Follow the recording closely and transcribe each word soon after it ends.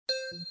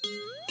Guys,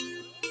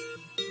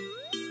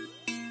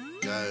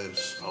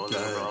 roll up,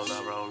 guys, roll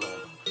up, roll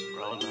up,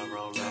 roll up,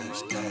 roll up,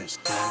 guys, roll up, guys,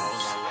 roll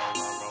guys. up,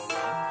 roll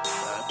up,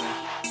 that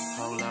bitch,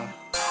 hold up,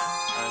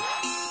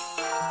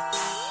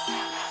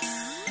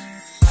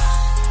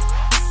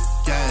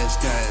 Guys,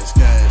 guys,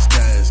 guys,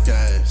 guys,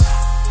 guys.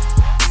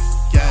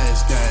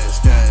 Guys, guys,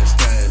 guys,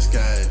 guys,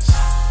 guys.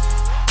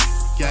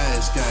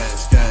 Guys,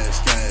 guys, guys,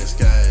 guys,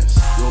 guys.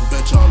 Yo,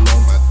 bitch all on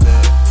my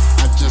dick.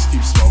 I just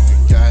keep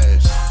smoking,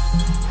 guys.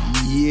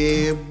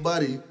 Yeah,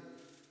 buddy.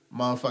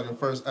 Motherfucking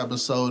first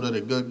episode of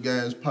the Good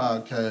Guys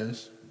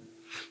podcast.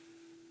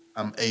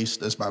 I'm Ace,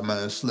 that's my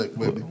man Slick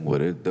with me.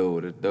 What it do,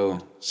 what it do?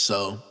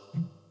 So,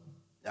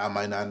 y'all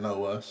might not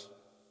know us.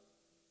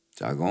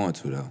 Y'all going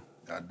to, though?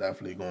 Y'all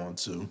definitely going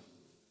to.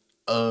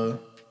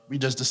 We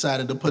just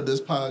decided to put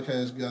this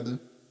podcast together.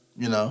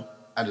 You know,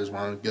 I just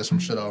want to get some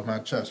shit off my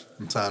chest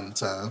from time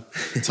to time.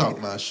 Talk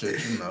my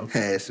shit, you know.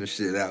 Had some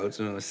shit out,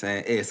 you know what I'm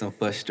saying? Add some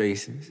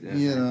frustrations.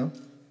 You know.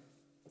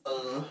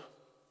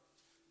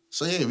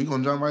 So yeah, we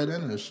gonna jump right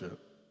into this shit.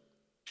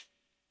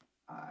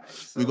 Alright,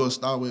 We gonna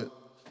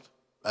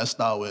let's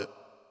start with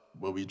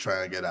what we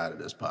try and get out of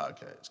this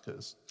podcast,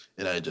 cause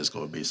it ain't just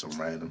gonna be some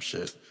random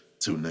shit.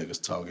 Two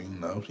niggas talking, you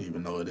know,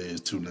 even though it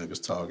is two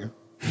niggas talking.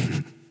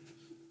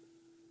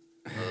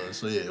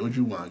 So yeah, what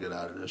you want to get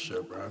out of this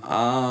shit, bro?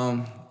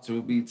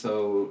 To be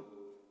told,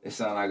 it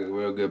sounds like a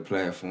real good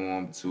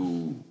platform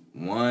to,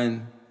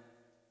 one,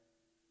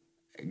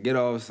 get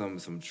off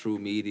some true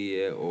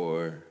media,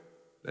 or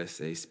let's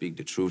say speak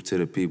the truth to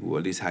the people, or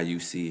at least how you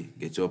see it.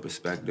 Get your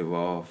perspective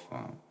off.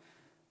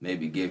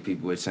 Maybe give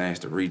people a chance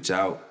to reach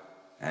out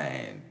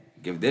and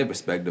give their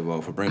perspective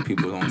off, or bring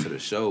people onto the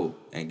show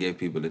and give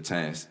people a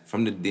chance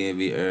from the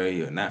DMV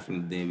area or not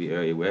from the DMV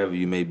area, wherever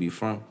you may be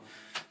from.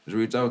 Just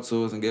reach out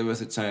to us and give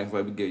us a chance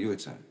like we give you a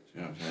chance.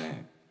 You know what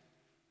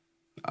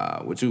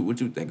I'm saying? What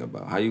you think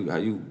about? How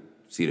you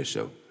see the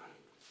show?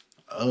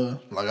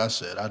 Like I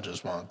said, I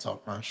just want to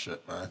talk my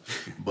shit, man.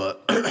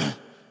 But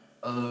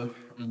I'm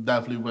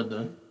definitely with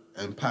the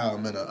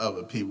empowerment of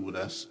other people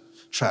that's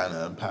trying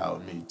to empower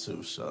me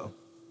too. So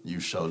you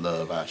show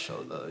love, I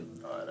show love.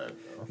 You know how that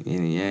go. You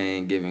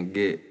ain't give and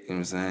get. You know what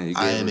I'm saying? You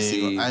I give ain't and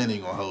receive.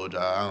 even gonna hold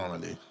y'all.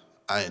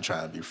 I ain't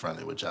trying to be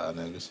friendly with y'all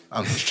niggas.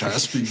 I'm just trying to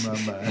speak my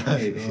mind. I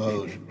ain't gonna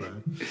hold you, bro.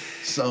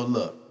 So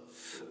look,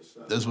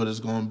 this is what it's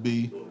gonna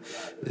be.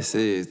 This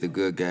is the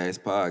Good Guys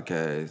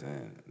podcast,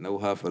 and no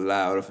huff or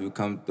loud if you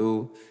come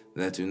through.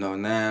 Let you know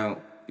now,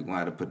 you gonna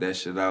have to put that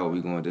shit out. We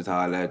gonna just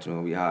holler at you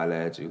when we holler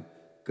at you.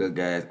 Good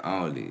Guys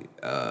only.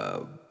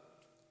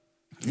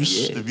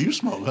 If you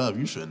smoke huff,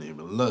 you shouldn't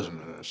even listen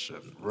to that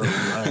shit. Really,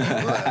 I ain't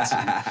gonna lie to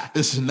you.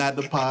 This is not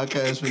the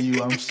podcast for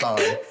you. I'm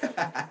sorry.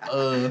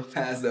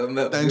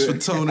 Thanks for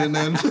tuning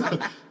in.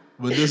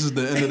 But this is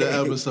the end of the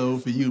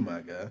episode for you,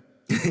 my guy.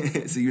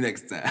 See you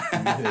next time.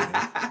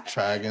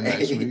 Try again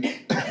next week.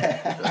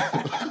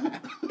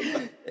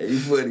 Hey, you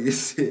funny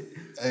as shit.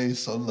 Hey,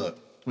 so look,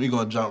 we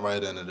gonna jump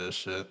right into this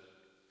shit.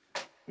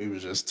 We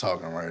was just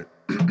talking, right?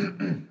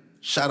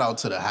 Shout out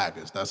to the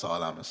hackers. That's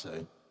all I'm gonna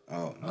say.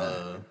 Oh,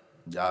 man.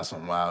 Y'all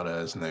some wild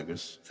ass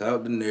niggas. Shout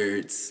out the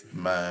nerds.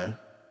 Man,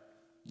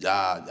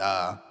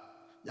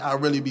 y'all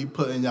really be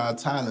putting y'all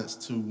talents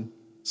to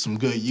some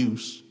good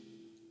use.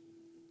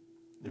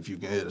 If you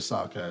can hear the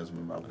sarcasm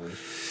in my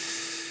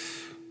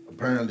voice.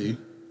 Apparently,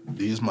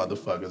 these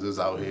motherfuckers is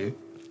out here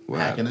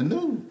hacking the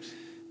news.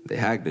 They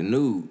hacked the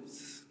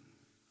news.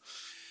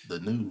 The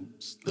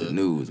news. The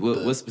news.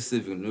 What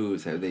specific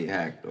news have they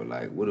hacked, or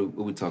like what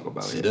we talk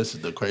about See, here? this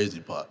is the crazy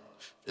part.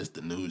 It's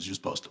the news you're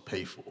supposed to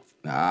pay for.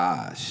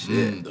 Ah,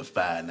 shit. The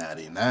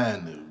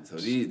 $5.99 news. So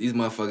these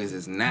motherfuckers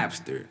is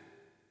Napster.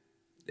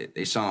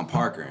 They Sean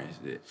Parker and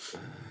shit.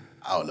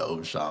 I don't know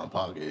who Sean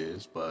Parker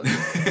is, but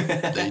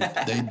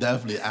they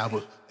definitely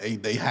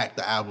they hacked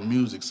the Apple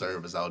Music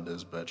service out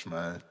this bitch,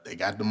 man. They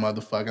got the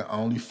motherfucking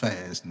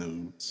OnlyFans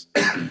nudes.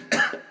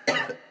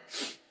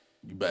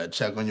 You better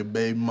check on your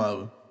baby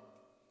mother.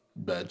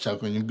 You better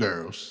check on your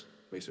girls.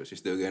 Make sure she's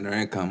still getting her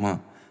income, huh?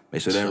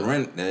 Make sure that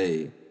rent,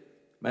 hey.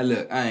 Man,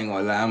 look, I ain't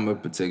gonna lie, I'm a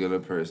particular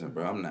person,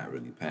 bro. I'm not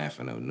really paying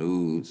for no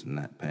nudes. I'm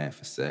not paying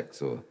for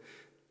sex or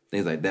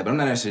things like that. But I'm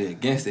not actually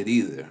against it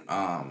either.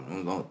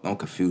 Don't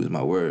confuse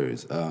my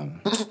words.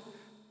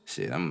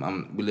 Shit,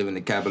 we live in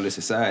a capitalist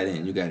society,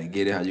 and you gotta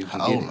get it how you can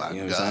get it. Oh my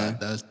you know what I'm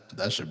God, saying?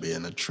 that should be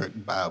in the trick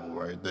Bible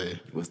right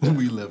there. What's that?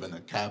 We live in a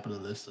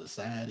capitalist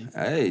society.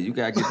 Hey, you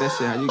gotta get that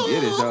shit how you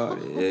get it, y'all.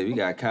 Yeah, we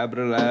gotta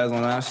capitalize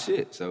on our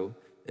shit. So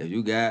if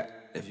you got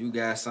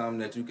something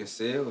that you can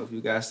sell, if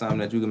you got something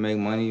that you can make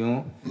money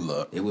on,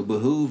 Look, it would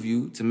behoove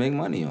you to make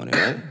money on it,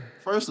 right?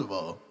 first of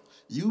all,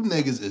 you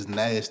niggas is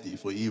nasty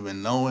for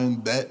even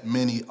knowing that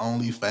many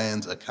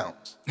OnlyFans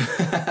accounts.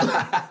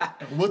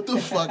 What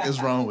the fuck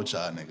is wrong with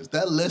y'all niggas?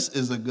 That list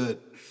is a good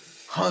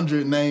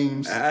 100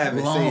 names I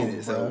haven't long, seen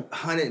it, so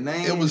 100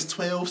 names? It was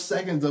 12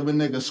 seconds of a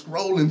nigga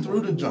scrolling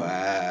through the joint.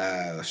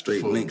 Wow,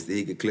 straight links that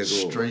he could click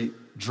over. Straight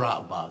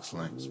Dropbox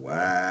links.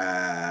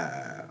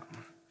 Wow.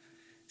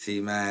 See,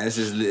 man, this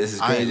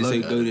is I ain't crazy. So look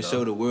you at go it, to though.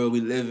 show the world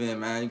we live in,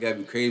 man. You gotta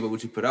be crazy about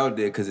what you put out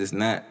there, cause it's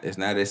not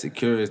as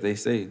secure as they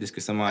say. Just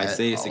cause somebody At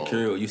say it's all.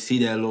 secure, or you see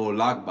that little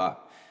lockbox,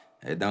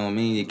 that don't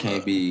mean it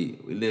can't be.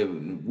 We live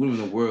in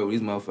a world where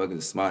these motherfuckers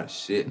are smart as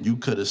shit. You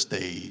could have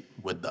stayed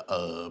with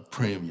the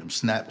premium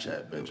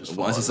Snapchat bitches.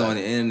 for Once all it's that. on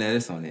the internet,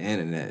 it's on the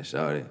internet,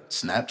 shawty.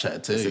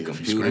 Snapchat tell It's a you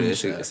if you computer.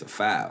 screenshot. It's a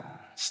file.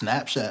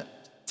 Snapchat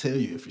tell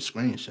you if you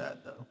screenshot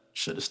though.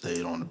 Should have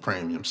stayed on the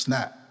premium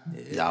Snap.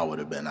 Y'all would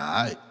have been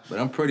alright. But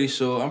I'm pretty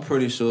sure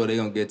they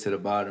gonna get to the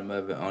bottom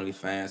of it.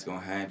 OnlyFans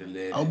gonna handle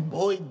it. Oh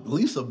boy,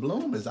 Lisa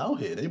Bloom is out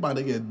here. They about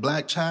to get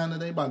Black China.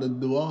 They about to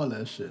do all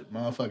that shit.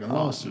 Motherfucking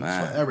lawsuits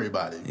man. for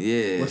everybody.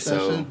 Yeah, What's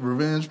so- that shit?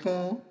 Revenge porn?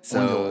 On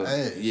So your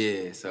ass.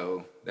 yeah,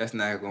 so that's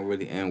not gonna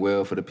really end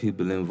well for the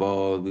people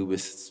involved. We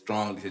would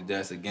strongly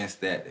suggest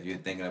against that if you're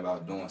thinking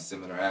about doing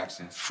similar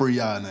actions. Free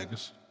y'all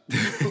niggas.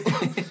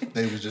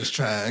 They was just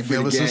trying to Free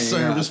give us the a gang,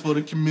 service for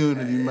the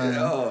community, man.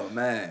 Oh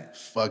man,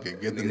 Fuck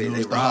it, get the they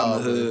news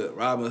to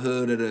Robin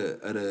Hood of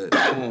the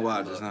porn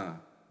watchers, huh?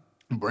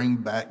 Bring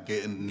back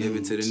getting news. Give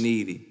it to the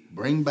needy.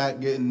 Bring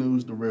back getting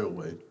news the real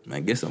way.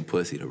 Man, get some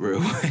pussy the real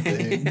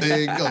way. There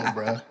you go,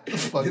 bro.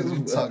 Fuck is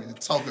you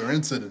talk her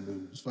into the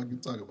news. Fuck you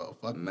talk about.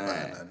 Fuck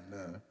Man.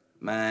 $5.99.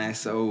 Man,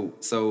 so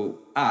all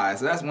right,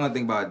 so that's one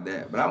thing about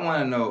that. But I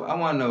wanna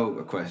know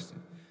a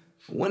question.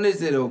 When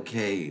is it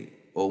okay,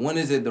 or when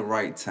is it the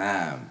right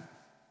time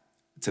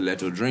to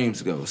let your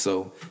dreams go?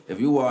 So if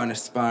you are an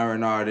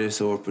aspiring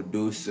artist or a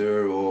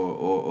producer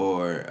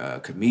or a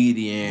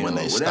comedian When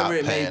or they stop whatever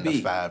it may paying the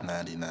be.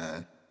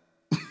 $5.99.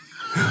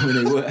 When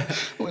they what?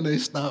 When they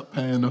stop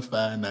paying the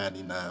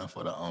 $5.99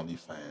 for the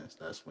OnlyFans,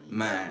 that's when you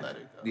Man, gotta let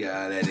it go.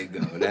 yeah, let it go.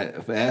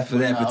 That's for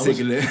that Nah, I was-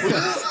 particular.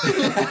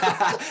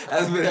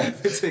 That's for that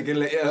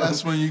particular.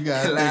 That's when you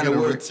got line to of think of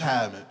a work.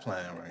 retirement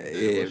plan right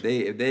there.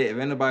 Yeah, if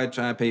anybody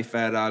trying to pay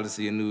 $5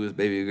 to your news,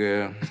 baby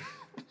girl,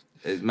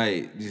 it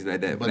might just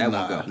like that. But That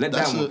nah, won't go. Let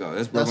that's that one a- go.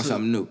 Let's work on that's a-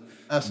 something new.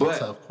 that's a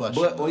tough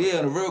question, But though.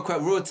 yeah, the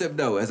real tip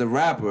though, as a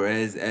rapper,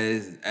 as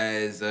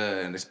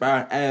an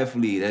aspiring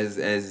athlete,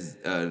 as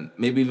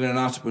maybe even an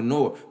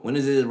entrepreneur, when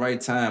is it the right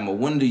time, or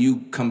when do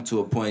you come to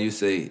a point you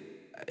say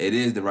it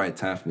is the right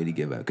time for me to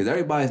give up? Because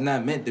everybody's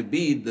not meant to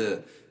be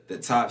the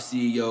top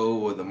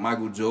CEO or the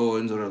Michael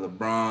Jordans or the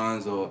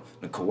LeBrons or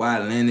the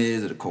Kawhi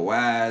Leonards or the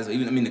Kawhis or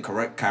even the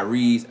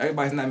Kyries.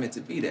 Everybody's not meant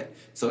to be that.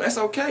 So that's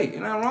okay.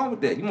 There's nothing wrong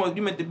with that. You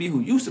meant to be who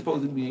you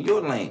supposed to be in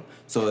your lane.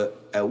 So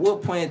at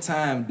what point in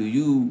time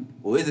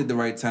or is it the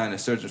right time to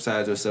search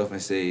inside yourself and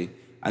say,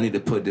 I need to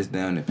put this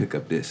down and pick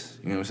up this?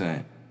 You know what I'm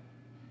saying?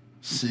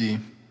 See,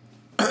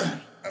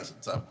 that's a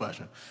tough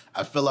question.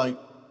 I feel like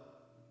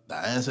the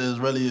answer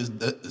is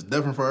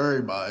different for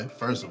everybody,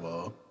 first of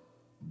all.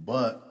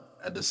 But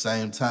at the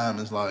same time,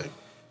 it's like,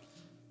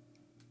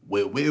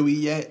 where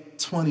we at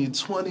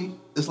 2020,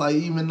 it's like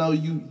even though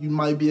you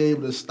might be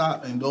able to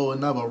stop and go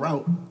another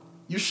route,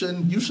 you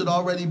should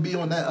already be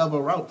on that other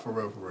route for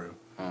real.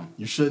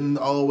 You shouldn't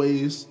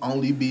always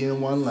only be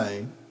in one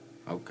lane.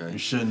 Okay. You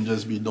shouldn't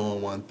just be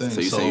doing one thing.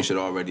 So you say you should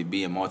already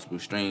be in multiple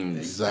streams.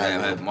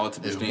 Exactly. Have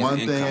multiple if streams one of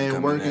thing income ain't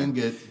coming working, in.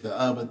 get the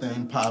other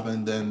thing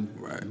popping, then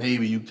Right.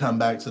 maybe you come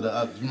back to the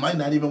other. You might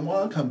not even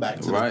want to come back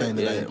to the thing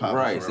that ain't popping.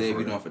 Right. for Say if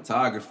real. you're doing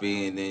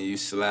photography and then you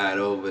slide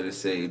over to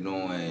say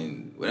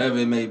doing whatever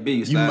it may be, you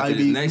You slide might to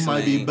this be next you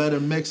might be lane, better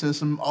mixing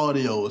some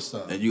audio or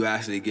something. and you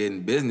actually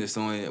getting business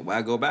on it.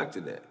 Why go back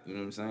to that? You know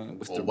what I'm saying?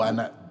 What's Or why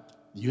not?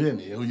 You hear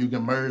me? Or you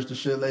can merge the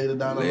shit later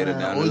down the Later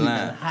line. down or the you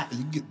line. can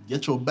you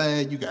get your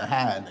bag. You can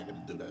hire a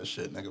nigga to do that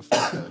shit. Nigga,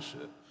 fuck that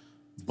shit.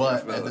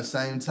 But Yeah, at the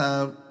same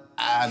time,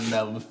 I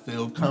never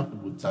feel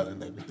comfortable telling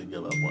niggas to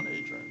give up on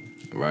their dream.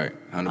 Right,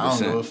 100%. I don't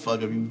give a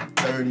fuck if you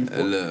 30,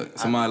 40. Look,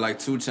 somebody like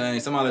 2 Chainz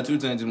is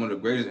one of the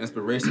greatest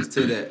inspirations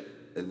to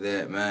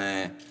that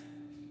man.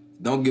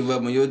 Don't give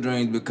up on your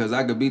dreams, because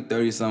I could be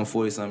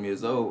 30-something, 40-something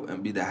years old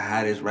and be the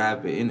hottest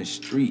rapper in the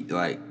street,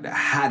 like the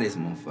hottest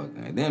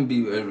motherfucker, and then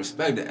be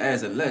respected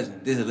as a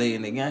legend, this late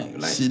in the game.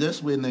 Like, See,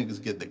 that's where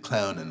niggas get the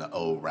clown in the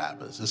old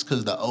rappers. It's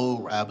because the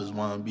old rappers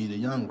want to be the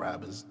young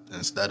rappers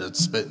instead of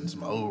spitting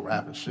some old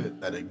rapper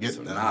shit that'll get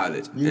some them.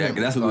 knowledge. You Yeah, know,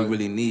 'cause that's what we like-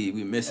 really need.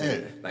 We missing.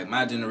 Yeah. Like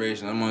my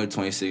generation, I'm only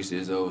 26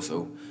 years old,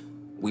 so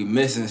we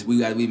miss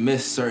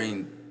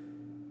certain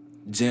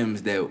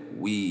gems that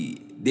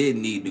we did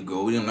need to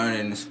go. We didn't learn it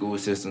in the school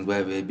systems,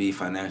 whether it be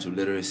financial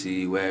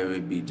literacy, whether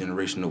it be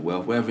generational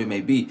wealth, whatever it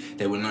may be,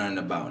 that we're learning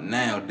about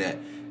now that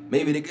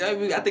maybe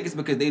I think it's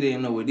because they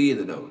didn't know it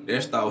either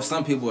though.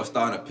 Some people are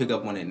starting to pick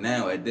up on it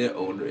now at their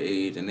older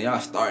age, and they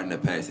are starting to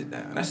pass it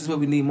down. That's just what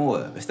we need more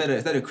of. Instead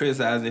of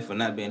criticizing it for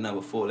not being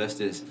number 4, let's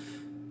just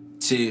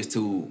cheers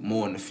to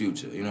more in the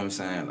future. You know what I'm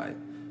saying? Like,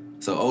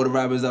 so older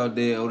rappers out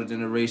there, older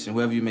generation,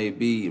 whoever you may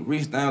be,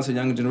 reach down to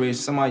younger generation,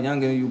 somebody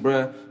younger than you,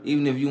 bruh.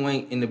 Even if you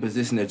ain't in the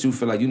position that you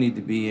feel like you need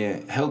to be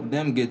in, help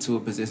them get to a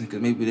position,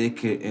 because maybe they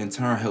could in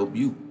turn help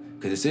you.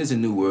 Because this is a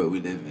new world we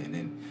live in,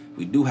 and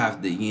we do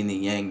have to yin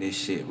and yang this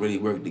shit, really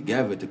work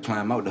together to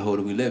climb out the hole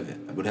that we live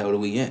in. What the hell are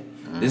we in?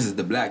 This is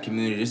the black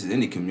community, this is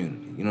any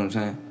community. You know what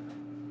I'm saying?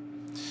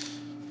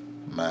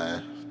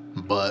 Man,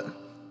 but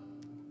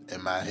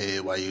in my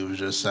head while you was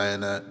just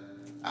saying that,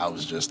 I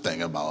was just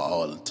thinking about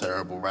all the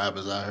terrible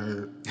rappers I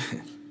heard.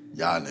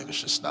 Y'all niggas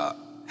should stop.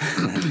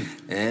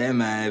 Yeah,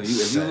 man.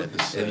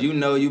 If you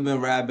know you've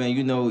been rapping,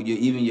 you know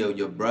even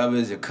your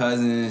brothers, your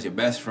cousins, your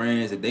best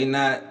friends, if they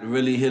not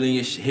really hearing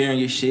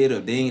your shit, or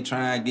if they ain't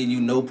trying to give you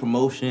no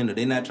promotion, or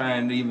they not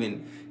trying to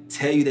even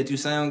tell you that you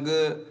sound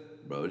good,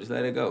 bro, just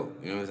let it go.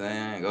 You know what I'm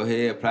saying? Go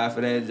ahead, apply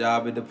for that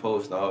job at the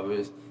post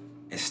office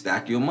and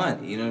stack your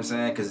money. You know what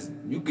I'm saying? Because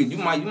you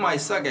might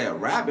suck at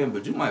rapping,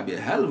 but you might be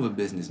a hell of a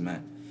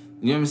businessman.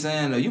 You know what I'm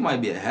saying? Or you might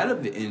be a hell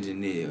of an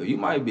engineer, or you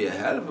might be a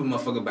hell of a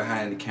motherfucker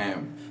behind the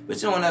camera. But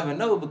you don't ever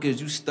know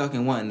because you stuck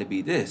in wanting to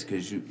be this,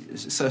 because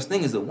it's such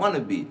thing as a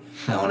wannabe.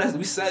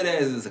 We say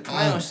that as a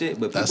clown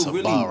shit, but people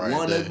really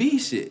wanna be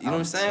shit. You know what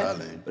I'm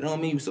saying? But it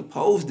don't mean you're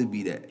supposed to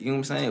be that. You know what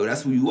I'm saying? Well,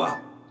 that's who you are.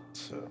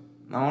 So,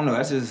 I don't know.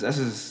 That's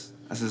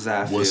just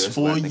how I feel. What's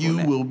for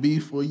you will be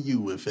for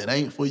you. If it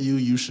ain't for you,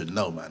 you should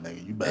know, my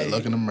nigga. You better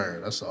look in the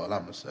mirror. That's all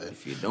I'm gonna say.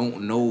 If you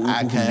don't know,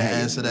 I can't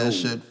answer that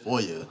shit for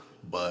you,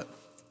 but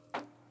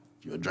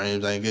if your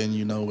dreams ain't getting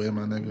you nowhere,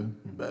 my nigga,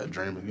 you better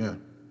dream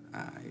again. All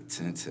right,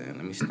 10-10.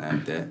 Let me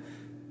snap that.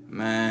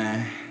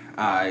 Man,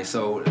 all right,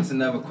 so that's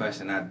another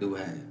question I do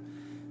have.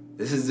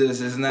 This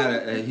is not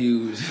a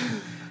huge,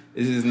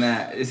 this is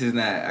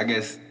not, I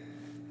guess,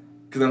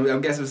 because I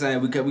guess I'm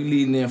saying we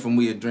leading in from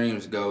where your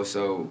dreams go,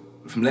 so,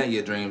 from letting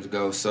your dreams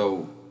go,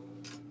 so,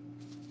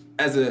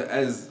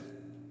 say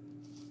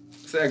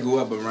I grew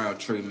up around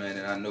treatment,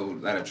 and I know a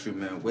lot of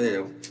treatment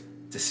well,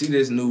 to see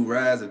this new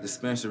rise of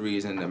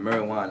dispensaries in the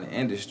marijuana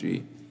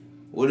industry,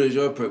 what is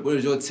your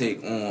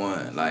take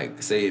on,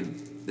 like, say,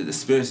 the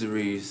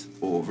dispensaries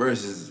or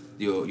versus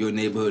your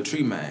neighborhood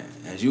tree man?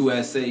 As you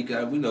say,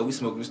 cause we know we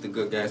smoke this the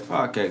Good Guys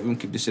podcast. We don't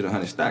keep this shit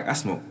 100 stack. I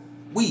smoke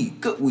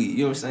weed, good weed. You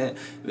know what I'm saying?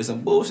 If it's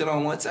some bullshit, I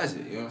don't want to touch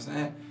it. You know what I'm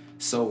saying?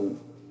 So,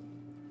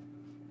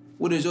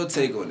 what is your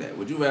take on that?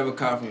 Would you rather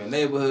call from your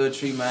neighborhood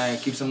tree man,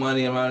 keep some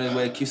money around his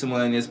way, keep some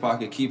money in his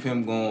pocket, keep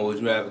him going? Or would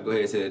you rather go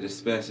ahead to the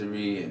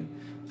dispensary and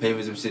pay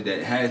for some shit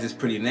that has this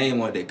pretty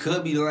name on it? They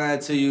could be lying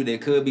to you, they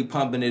could be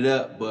pumping it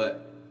up,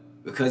 but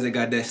because they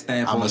got that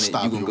stamp on it, you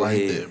gonna go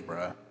ahead. There,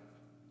 bro.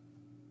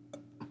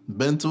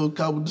 Been to a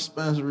couple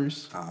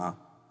dispensaries.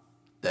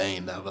 They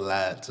ain't never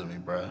lied to me,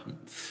 bro.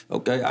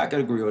 Okay, I can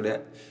agree with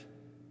that.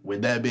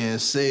 With that being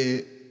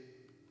said,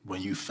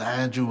 when you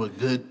find you a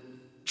good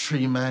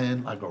tree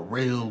man, like a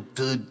real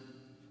good,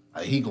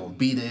 like he gonna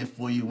be there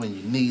for you when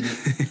you need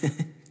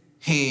it.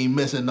 He ain't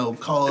missing no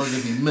calls.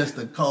 If he missed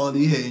a call,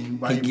 he hitting you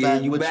right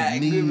back what you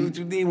need. What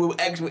you need with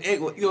actual, you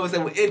know what I'm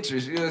saying, with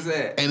interest. You know what I'm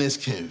saying? And it's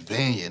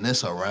convenient.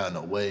 It's around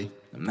the way.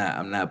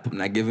 I'm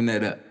not giving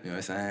that up. You know what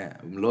I'm saying?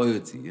 I'm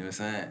loyalty. You know what I'm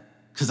saying?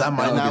 Cause I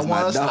might not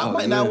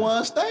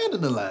want to stand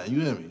in the line. You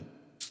hear me?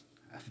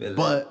 I feel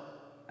but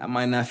I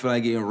might not feel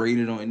like getting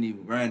raided on any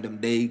random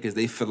day because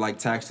they feel like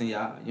taxing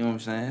y'all. You know what I'm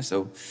saying?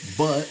 So,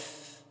 but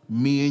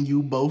me and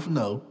you both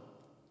know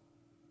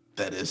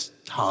that it's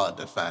hard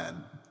to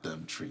find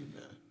them tree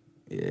men.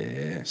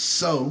 Yeah.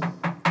 So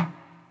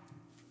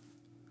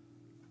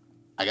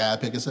I gotta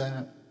pick a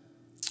side.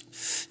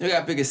 You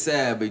gotta pick a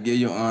side, but give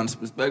your honest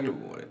perspective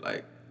on it.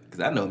 Like, cause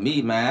I know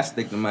me, man, I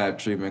stick to my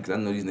treatment because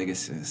I know these niggas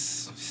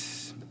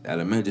since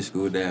elementary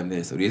school damn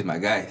near. So these my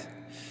guys.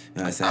 You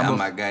know what I'm saying? I'm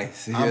my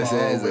guys. You know what I'm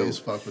saying? Always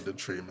fuck with the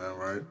treatment,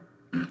 right?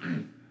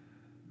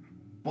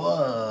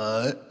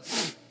 But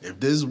if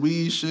this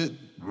weed shit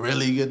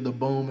really get the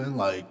booming,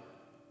 like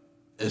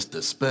it's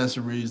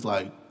dispensaries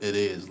like it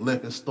is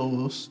liquor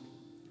stores.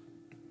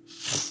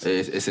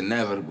 It's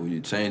inevitable.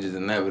 Your change is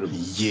inevitable.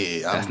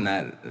 Yeah.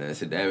 That's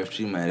the average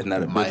tree man. It's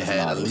not a might business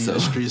have model. to leave the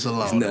streets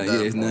alone.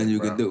 It's nothing you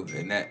can do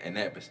in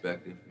that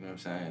perspective. You know what I'm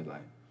saying?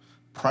 Like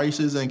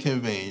prices and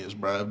convenience,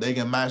 bro. If they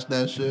can match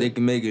that shit, they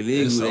can make it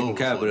legal. They can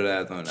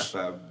capitalize on it. That's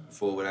why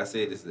before what I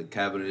said, this is a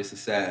capitalist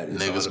society.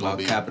 It's all about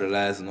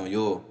capitalizing on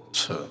your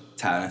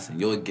talents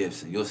and your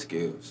gifts and your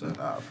skills. So.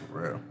 Nah, for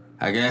real.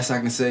 I guess I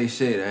can say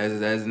shit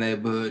as a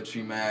neighborhood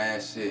tree man.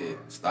 Shit,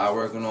 start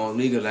working on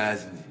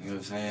legalizing it. You know what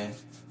I'm saying?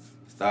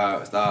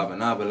 Start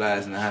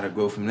monopolizing how to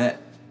grow from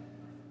that.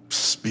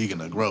 Speaking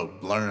of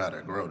growth, learn how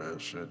to grow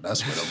that shit.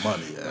 That's where the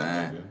money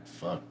at, nigga.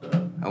 Fuck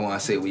that. I want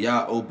to say we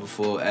are open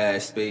for ad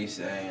space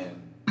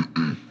and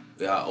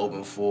we are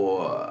open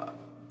for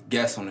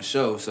guests on the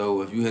show.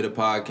 So if you hear the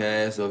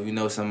podcast or if you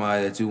know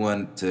somebody that you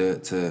want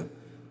to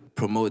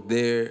promote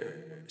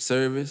their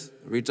service,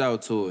 reach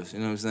out to us. You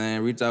know what I'm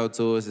saying? Reach out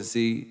to us and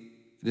see.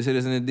 Just hit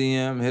us in the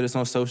DM, hit us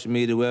on social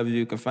media, wherever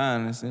you can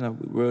find us. You know,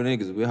 we real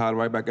niggas. We'll holler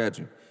right back at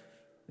you.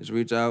 Just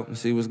reach out and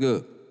see what's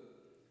good.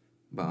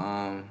 But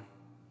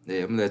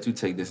yeah, I'm gonna let you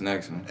take this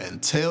next one.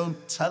 And tell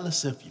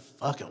us if you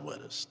fucking with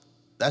us.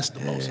 That's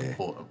the most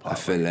important part. I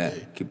feel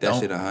that. Keep that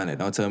shit 100.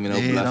 Don't tell me no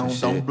bluffing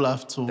shit. Don't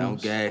bluff to us.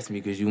 Don't gas me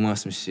because you want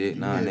some shit.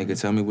 Nah,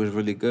 nigga, tell me what's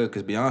really good.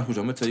 Because be honest with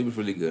you, I'm gonna tell you what's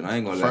really good. I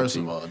ain't gonna lie to you. First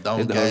of all,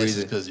 don't gas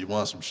us because you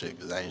want some shit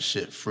because ain't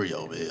shit free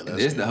over here.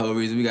 This the whole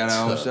reason we got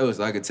our own show,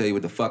 so I can tell you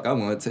what the fuck I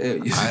want to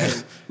tell you.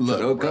 Look,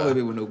 so don't come with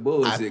me with no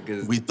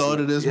bullshit. We thought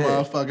of this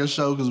motherfucking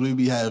show because we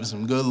be having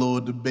some good little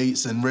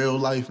debates in real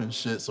life and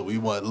shit. So we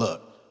want,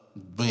 look,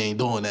 we ain't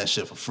doing that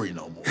shit for free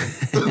no more.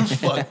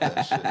 Fuck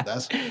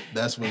that shit.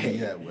 That's where we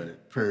at with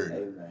it. Period.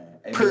 Hey, man.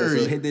 Hey,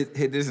 Period. So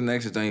hit this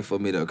next thing for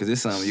me though, cause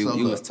it's something you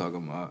look, was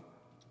talking about.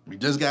 We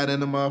just got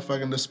into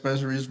motherfucking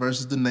dispensaries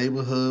versus the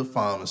neighborhood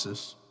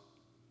pharmacists.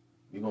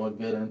 We gonna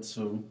get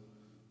into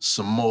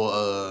some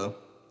more.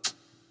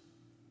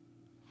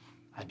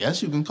 I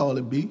guess you can call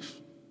it beef.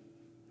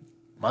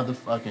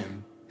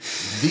 Motherfucking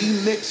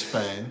the Knicks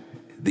fan.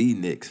 The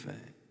Knicks fan.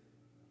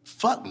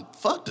 Fuck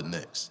the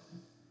Knicks.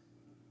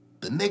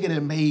 The nigga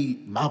that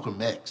made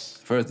Malcolm X.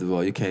 First of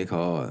all, you can't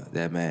call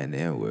that man the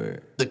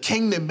N-word. The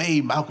king that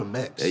made Malcolm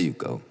X. There you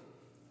go.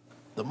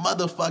 The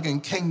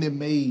motherfucking king that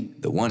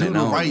made The one do and the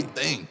only. right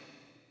thing.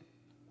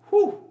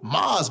 Whew.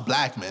 Mars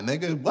Blackman,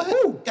 nigga. What?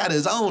 Whew. Got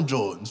his own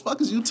Jordans.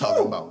 Fuck is you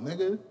talking about,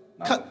 nigga?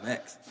 Malcolm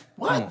X.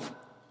 What?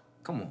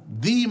 Come on.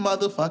 The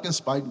motherfucking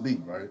Spike Lee,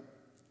 right?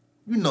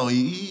 You know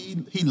he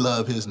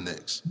love his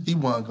Knicks. He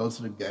want to go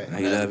to the game.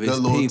 He love his good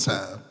little people.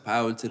 time.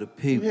 Power to the You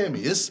people. hear me?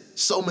 It's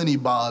so many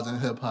bars in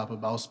hip hop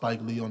about Spike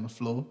Lee on the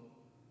floor.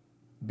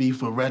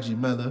 Beef with Reggie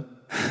Miller,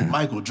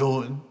 Michael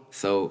Jordan.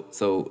 So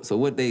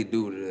what they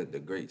do to the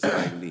great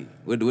Spike Lee?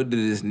 What did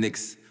this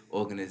Knicks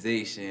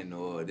organization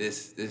or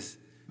this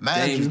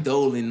Mind James you,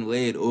 Dolan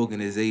led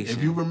organization?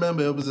 If you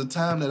remember, it was a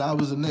time that I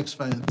was a Knicks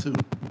fan too,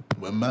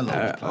 when Melo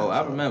was playing.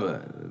 I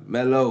remember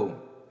Melo.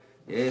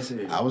 Yes,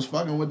 sir. I was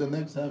fucking with the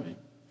Knicks heavy.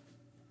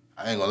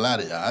 I ain't gonna lie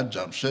to y'all. I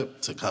jumped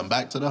ship to come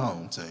back to the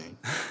home team.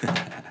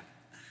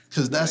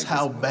 Cause that's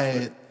how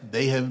bad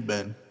they have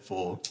been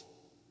for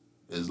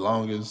as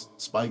long as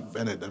Spike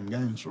been at them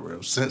games for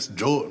real. Since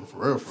Jordan, for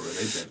real,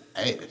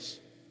 they been ass.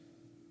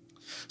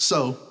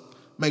 So,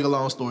 make a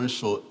long story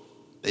short,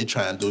 they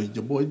try and do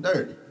your boy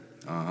dirty.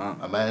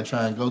 A man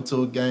try and go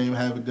to a game,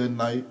 have a good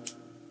night,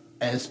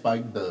 as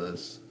Spike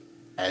does,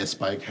 as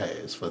Spike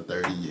has for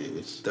 30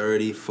 years.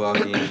 30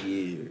 fucking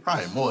years.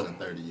 Probably more than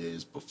 30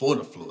 years before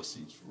the floor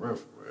seats, for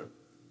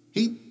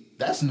real.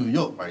 That's New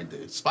York right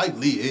there. Spike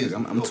Lee is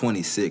I'm New York.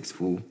 26,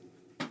 fool.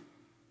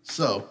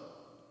 So,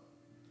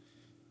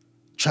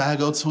 try to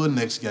go to a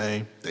Knicks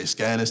game. They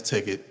scan his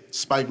ticket.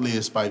 Spike Lee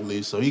is Spike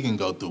Lee, so he can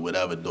go through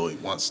whatever door he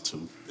wants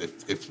to,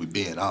 if we're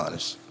being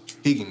honest.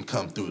 He can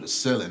come through the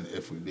ceiling,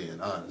 if we're being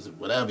honest. If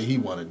whatever he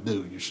want to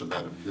do, you should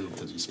let him do,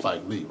 because he's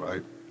Spike Lee,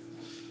 right?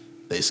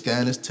 They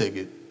scan his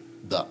ticket.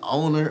 The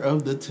owner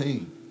of the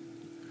team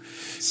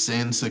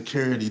sends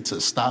security to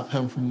stop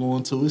him from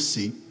going to his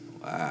seat.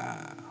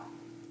 Wow.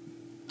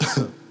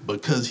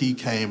 Because he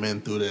came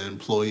in through the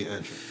employee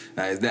entrance.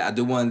 Now, I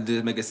do want to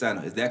just make a side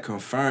note. Is that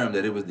confirmed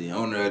that it was the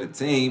owner of the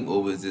team,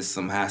 or was this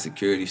some high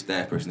security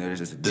staff person that was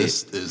just a dick?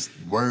 This is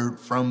word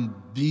from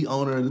the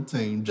owner of the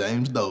team,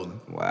 James Dolan.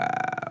 Wow.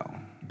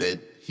 That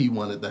he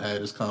wanted to have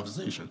this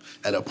conversation.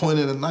 At a point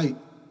in the night,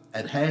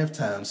 at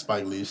halftime,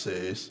 Spike Lee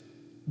says,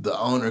 the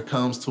owner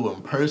comes to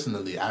him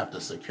personally after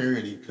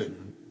security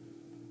couldn't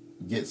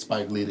get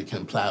Spike Lee to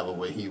comply with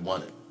what he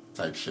wanted,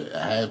 type shit.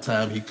 At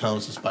halftime, he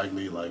comes to Spike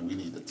Lee like, we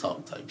need to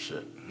talk, type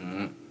shit.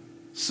 Mm-hmm.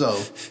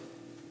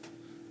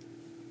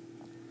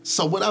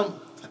 So what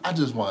I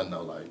just want to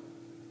know, like,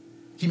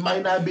 he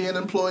might not be an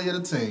employee of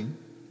the team,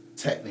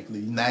 technically.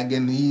 Not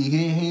getting,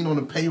 he ain't on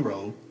the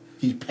payroll.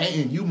 He's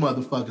paying you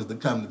motherfuckers to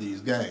come to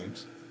these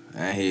games.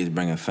 And he's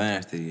bringing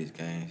fans to these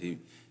games.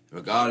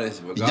 Regardless.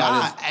 Y'all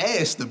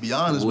ass, to be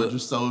honest with you.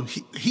 So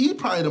he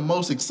probably the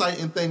most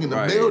exciting thing in the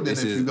building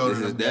if you go to the games.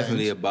 This is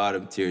definitely a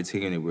bottom tier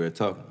team that we're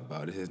talking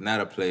about. This is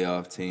not a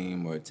playoff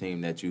team or a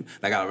team that you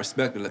like. I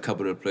respect a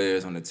couple of the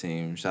players on the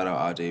team. Shout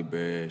out RJ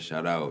Barrett.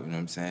 Shout out, you know what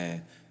I'm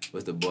saying?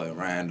 What's the boy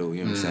Randall?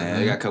 You know what I'm saying?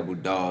 They got a couple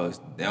dogs.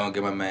 They don't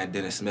give my man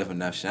Dennis Smith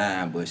enough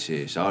shine, but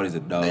shit, Shawty's a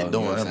dog. They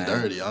doing you know him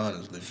dirty,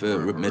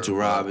 honestly. Mitchell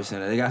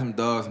Robinson. They got some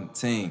dogs on the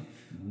team.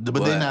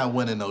 But they're not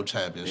winning no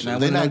championships.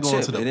 They're not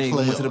going to the they ain't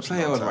going to the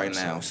playoffs playoffs right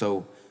now. soon.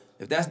 So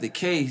if that's the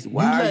case, You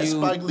why let are you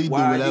Spike Lee do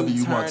whatever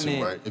you want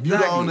to, right? If you're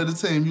the owner of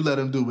the team, you let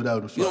him do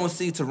whatever the fuck. You don't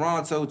see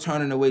Toronto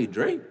turning away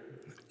Drake.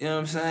 You know what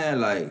I'm saying?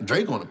 Like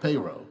Drake on the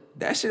payroll.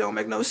 That shit don't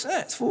make no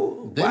sense,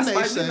 fool. Then Why they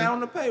Spike say- Lee not on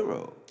the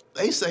payroll?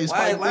 They say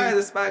Why Spike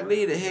is Spike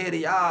Lee the head of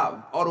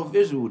y'all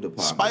audiovisual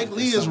department? Spike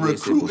Lee That's is something they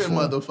said recruiting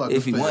before. motherfuckers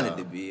If he for wanted y'all.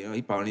 to be, you know,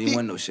 he probably didn't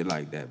want no shit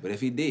like that. But if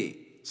he did,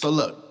 So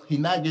look, he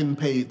not getting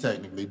paid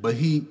technically, but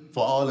he,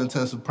 for all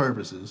intents and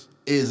purposes,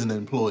 is an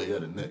employee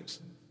of the Knicks.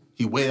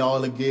 He wear all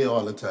the gear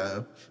all the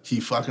time. He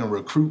fucking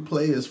recruit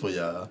players for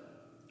y'all.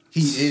 He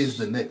is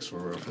the Knicks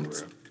for real, for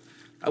real.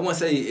 I wouldn't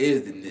say he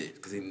is the Knicks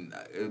because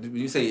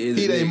you say he is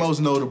He the their Knicks. most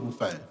notable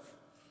fan.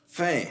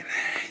 Fan.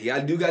 Yeah, I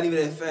do got to be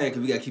that fan because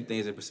we got to keep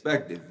things in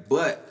perspective.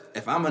 But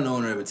if I'm an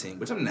owner of a team,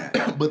 which I'm not,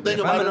 But think if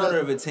about I'm an it- owner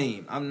of a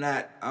team, I'm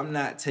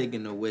not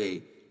taking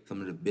away some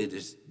of the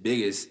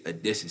biggest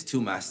additions to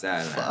my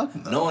sideline. Fuck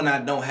no. Knowing I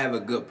don't have a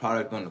good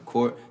product on the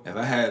court, if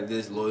I have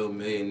this loyal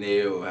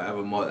millionaire or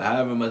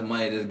however much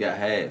money this guy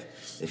has,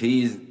 if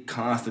he's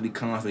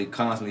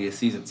constantly a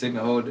season ticket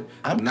holder,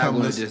 I'm not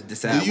going to just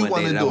decide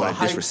one day that I want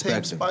to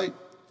disrespect him. Spike?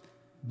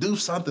 Do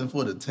something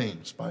for the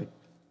team, Spike.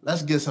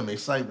 Let's get some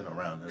excitement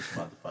around this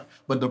motherfucker.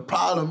 But the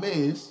problem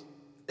is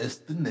It's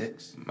the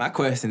Knicks. My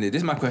question is, this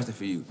is my question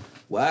for you.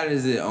 Why are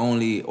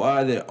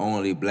there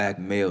only black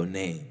male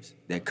names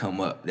that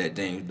come up that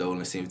James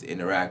Dolan seems to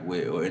interact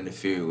with or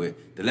interfere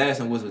with? The last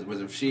one was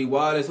Rasheed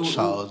Wallace?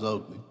 Charles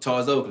Oakley.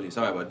 Charles Oakley.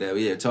 Sorry about that. But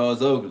yeah,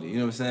 Charles Oakley. You know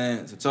what I'm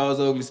saying? So Charles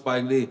Oakley,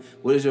 Spike Lee.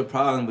 What is your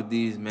problem with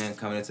these men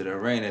coming into the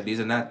arena? These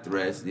are not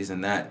threats. These are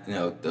not,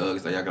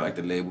 thugs. Like y'all got like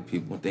to label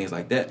people and things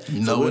like that. You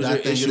know so what I is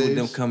your think issue it with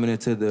them is? coming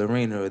into the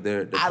arena or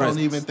their I presence?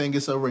 don't even think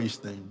it's a race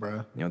thing, bro.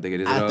 You don't think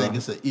it is at all? I think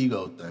it's an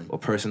ego thing. Or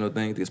personal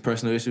thing? It's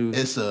personal issues?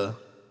 It's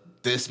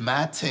this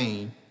my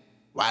team.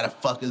 Why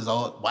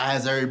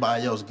is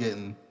everybody else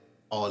getting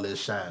all this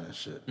shine and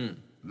shit?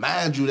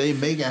 Mind you, they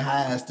making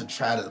highs to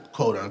try to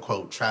quote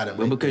unquote try to.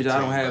 But make because their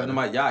y'all don't team have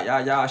better.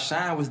 nobody, y'all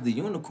Shine was the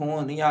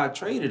unicorn, and y'all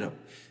traded him.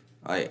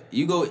 Like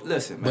you go,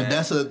 listen, man.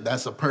 But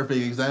that's a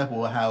perfect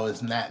example of how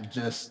it's not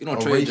just You don't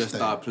a trade race your thing.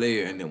 star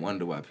player and then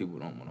wonder why people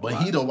don't want to.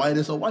 But he the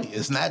whitest of white.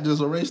 It's not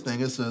just a race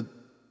thing. It's a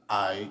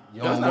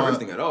you No, it's not a race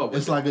thing at all, but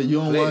It's like a you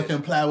don't players. want to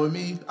comply with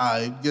me.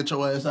 Get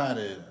your ass out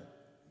of here.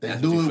 They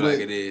That's do what you it feel with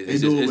like it is. They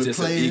It's do just- it it's with just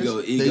an players.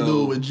 ego- They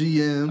do it with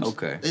GMs.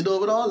 Okay. They do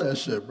it with all that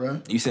shit,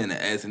 bro. You saying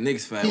that as a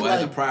Knicks fan He or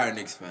as a like- prior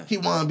Knicks fan? He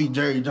want to be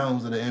Jerry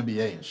Jones of the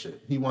NBA and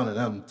shit. He one of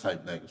them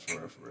type niggas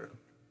for real.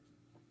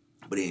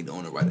 But he ain't the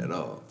owner right at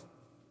all.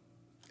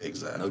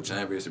 Exactly. No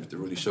championships to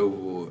really show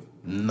for it.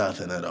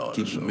 Nothing at all.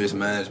 to Keep show.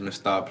 mismanagement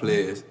star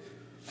players.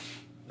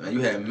 Man,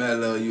 you had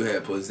Melo, you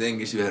had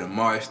Porzingis, you had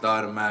Amari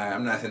Stoudemire.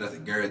 I'm not saying that's a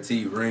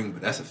guaranteed ring,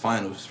 but that's a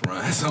finals run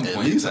at some At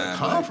point in least a time.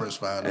 conference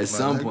finals, At my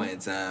some nigga. point in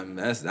time,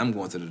 I'm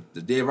going to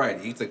the dead right.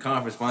 He's a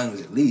conference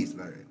finals at least,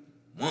 like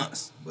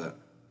once. But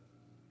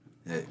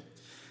hey,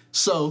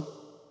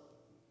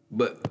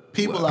 but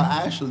People are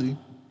actually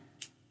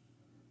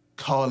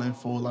calling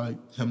for like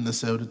him to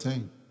sell the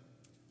team.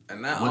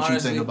 And now, What honestly, you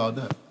think about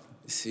that?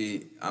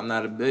 See, I'm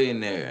not a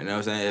billionaire. You know what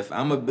I'm saying? If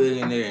I'm a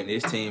billionaire and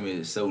this team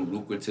is so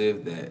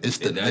lucrative that It's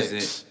the it doesn't,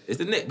 Knicks. it's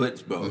the Knicks.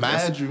 But bro,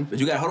 Mind you. but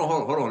you got hold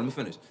on. Let me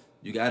finish.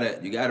 You gotta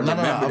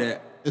remember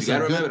that. It's you a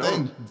gotta good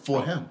remember thing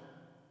for him.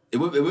 It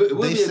would They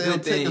be a sell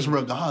good thing, tickets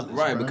regardless,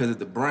 right? bro. Because of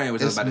the brand,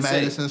 which I was It's about to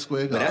Madison say.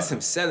 Square But that's Garden.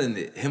 him selling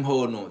it. Him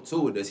holding on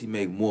to it. Does he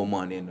make more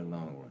money in the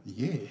long run?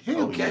 Yeah,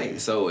 hell Okay, yeah.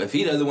 so if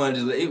he doesn't want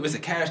to just, it's a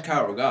cash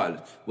cow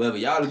regardless. Whether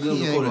y'all are good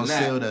He or ain't not, gonna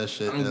sell that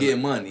shit. I'm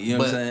getting money. You know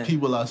but what I'm saying?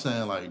 people are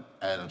saying like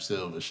Adam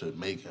Silver should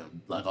make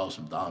him like all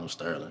some Donald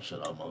Sterling shit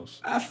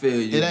almost. I feel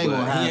you, It ain't but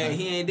gonna happen.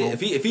 he ain't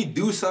did. If he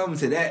do something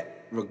to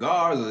that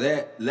regards or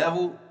that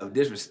level of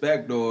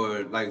disrespect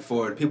or like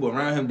for the people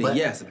around him, then But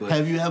yes. But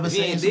have you ever if he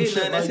seen ain't some did shit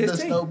nothing, that's like his this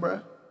team. though, bro?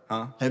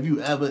 Huh? Have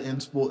you ever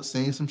in sports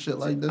seen some shit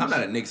like this? I'm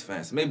not a Knicks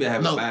fan, so maybe I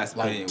have a biased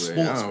opinion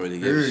where I don't really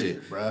give a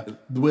shit. bro.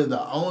 Where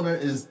the owner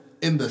is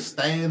in the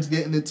stands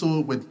getting into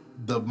it with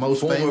the most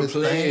Former famous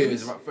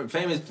players, fans.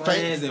 famous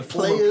fans, and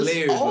former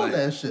players, all like,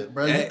 that shit,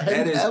 bro. that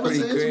Have you is ever pretty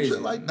seen crazy. some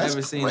shit like that? Never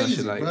That's seen no crazy,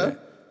 shit like bro. that.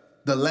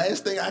 The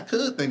last thing I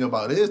could think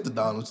about is the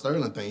Donald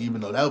Sterling thing,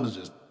 even though that was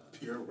just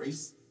pure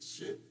race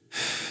shit.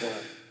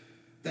 But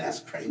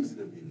that's crazy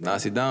to me. Nah,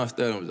 see, Donald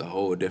Sterling was a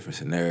whole different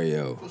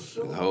scenario. For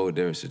sure. It was a whole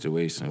different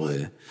situation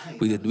where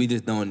we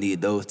just don't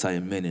need those type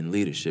of men in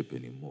leadership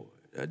anymore.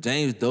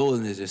 James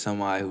Dolan is just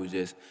somebody who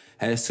just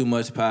has too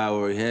much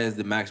power. He has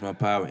the maximum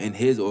power in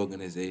his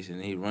organization,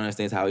 and he runs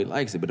things how he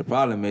likes it. But the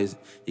problem is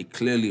he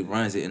clearly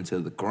runs it into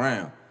the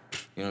ground.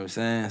 You know what I'm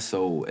saying?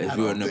 So if I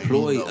you're don't an think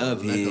employee he know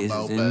of nothing his,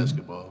 about then,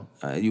 basketball.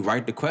 you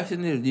write the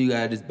question, and you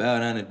gotta just bow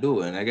down and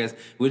do it. And I guess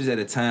we're just at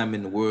a time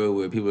in the world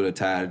where people are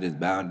tired of just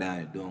bowing down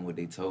and doing what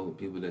they told.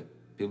 People are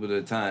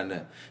time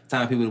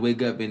people to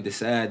wake up and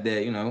decide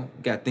that, you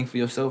gotta think for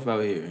yourself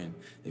out here. And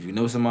if you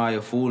know somebody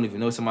a fool, and if you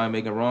know somebody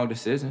making wrong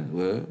decisions,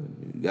 well,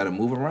 you gotta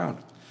move around.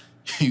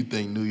 You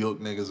think New York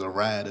niggas are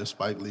ride if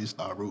Spike Lee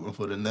start rooting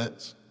for the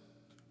Nets?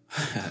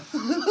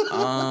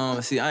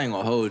 See, I ain't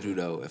gonna hold you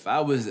though. If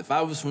I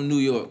was from New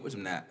York, which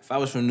I'm not, if I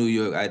was from New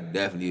York, I'd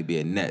definitely be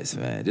a Nets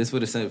fan. Just for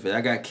the simple fact,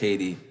 I got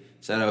KD.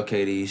 Shout out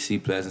KD, C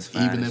Pleasant's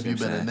finest. Even if you've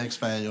you know been what a I'm Knicks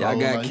fan your saying?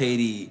 whole Y'all got life.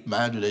 KD.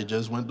 Mind you, they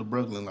just went to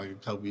Brooklyn like a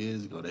couple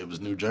years ago. They was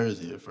New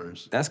Jersey at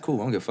first. That's cool.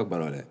 I don't give a fuck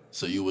about all that.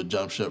 So you would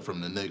jump ship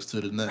from the Knicks to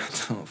the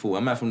Nets. Fool,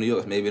 I'm not from New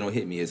York, so maybe it don't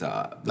hit me as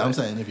hard. No, I'm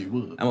saying if you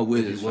would. I'm a If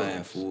Wizards you would.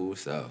 fan, fool.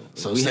 So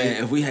So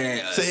if we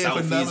had say if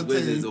Southeast another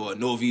Wizards team- or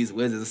Northeast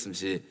Wizards or some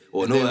shit,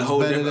 or And they no, a was whole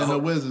better different. than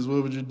the Wizards,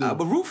 what would you do? I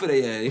would root for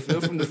they ass. If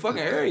they're from the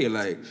fucking area,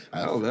 like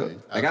I hold feel up.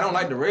 you. Like I don't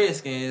like the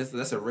Redskins.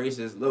 That's a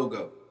racist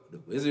logo. The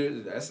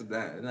Wizards, there's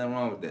nothing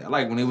wrong with that. I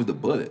like when it was the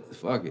Bullets.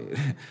 Fuck it.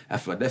 I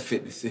feel like that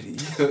fit the city. You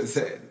know what I'm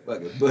saying?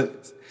 Fucking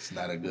Bullets. It's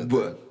not a good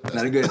But thing.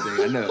 not a good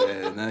thing. I know.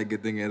 Man. Not a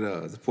good thing at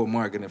all. It's poor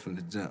marketing from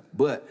the jump.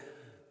 But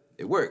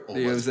it worked. You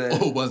know what I'm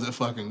saying? Or was it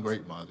fucking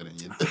great marketing?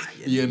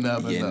 You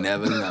never know. You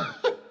never know.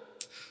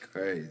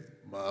 Crazy.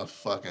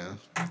 Motherfucking.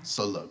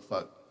 So look,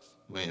 fuck.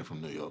 We ain't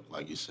from New York,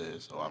 like you said,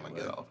 so I'm gonna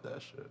get off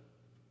that shit.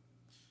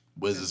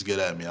 Wizards, get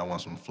at me. I want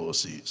some floor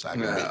seats. I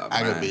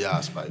can be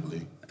y'all Spike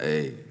Lee.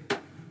 Hey,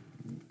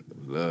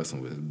 love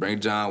some Wizards. Bring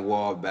John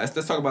Wall back.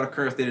 Let's talk about the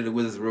current state of the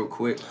Wizards real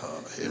quick. hit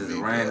This is me,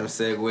 a random bro.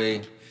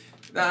 segue.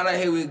 Nah,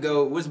 here we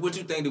go. What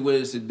you think the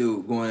Wizards should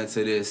do going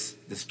into this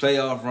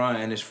playoff run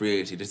and this free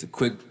agency? Just a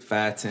quick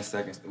 5-10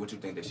 seconds. What you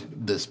think they should do?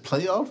 This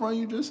playoff run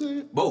you just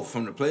said? Both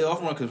from the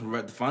playoff run, because we're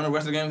at the final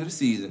rest of the games of the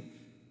season.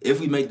 If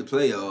we make the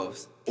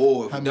playoffs,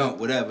 or if we don't,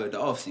 whatever, the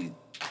offseason,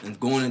 and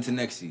going into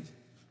next season.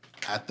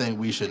 I think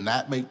we should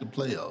not make the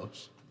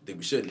playoffs. Think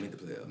we shouldn't make the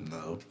playoffs?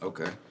 No.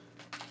 Okay.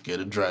 Get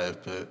a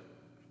draft pick,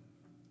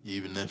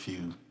 even if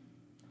you,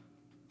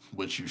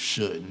 which you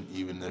shouldn't,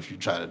 even if you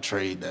try to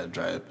trade that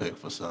draft pick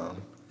for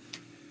something.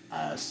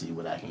 I see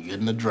what I can get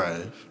in the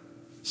draft,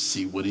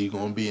 see what he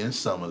gonna be in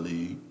summer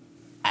league,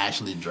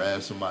 actually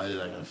draft somebody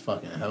that can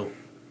fucking help.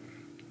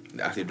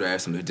 Actually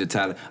draft some legit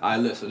talent. All right,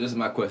 look, so this is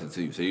my question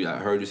to you. So I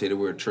heard you say the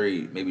word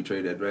trade, maybe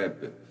trade that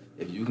draft pick.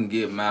 If you can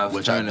get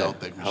Miles Turner, I don't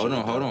think we hold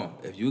on.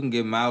 If you can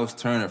get Miles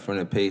Turner from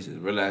the Pacers,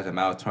 realize that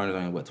Miles Turner's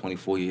only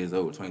 24 years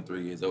old,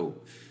 23 years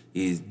old.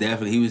 He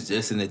was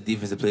just in the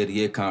defensive player of the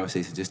year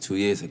conversation just 2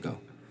 years ago.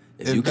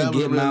 If you can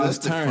get Miles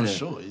Turner, for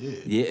sure,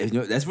 yeah.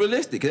 Yeah, that's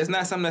realistic. That's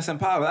not something that's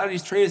impossible. A lot of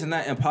these trades are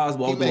not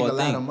impossible. He make a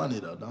lot of money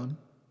though, don't he?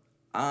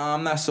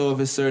 I'm not sure if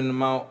it's a certain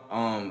amount.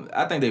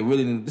 I think they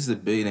really need, this is a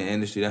billionaire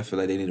industry. I feel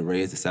like they need to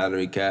raise the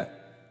salary cap.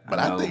 But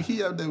I think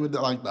he up there with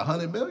like the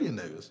 100 million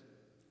niggas.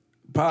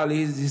 Probably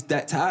he's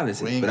that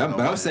talented. But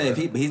I'm saying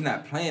right. he's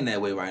not playing that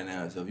way right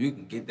now. So if you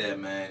can get that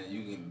man and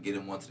you can get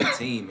him onto the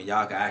team and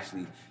y'all can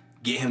actually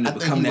get him to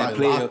become that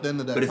player.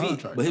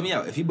 But hear me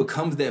out. If he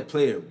becomes that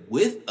player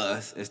with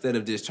us instead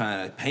of just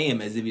trying to pay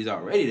him as if he's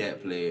already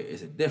that player,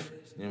 it's a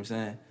difference. You know what I'm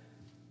saying?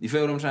 You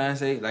feel what I'm trying to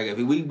say? Like if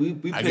we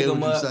pick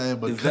him up,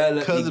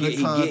 develop,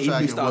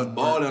 he starts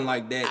balling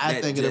like that. I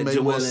think it'll make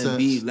more sense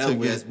to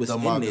get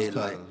DeMarcus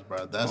Cousins, bro.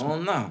 I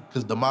don't know.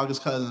 Because DeMarcus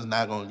Cousins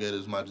not gonna get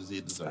as much as he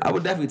deserves. I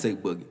would definitely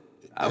take Boogie.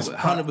 I would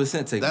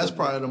 100% take. That's Boogie.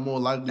 probably the more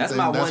likely that's thing.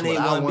 My that's 1A, what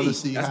I want to 1B.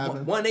 see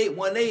happen.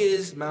 1A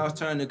is Miles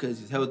Turner because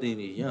he's healthy and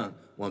he's young.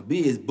 1B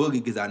is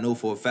Boogie because I know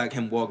for a fact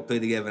him and Walker play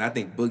together, and I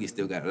think Boogie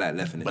still got a lot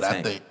left in the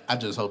tank. But I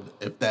just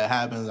hope if that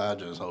happens, I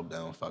just hope they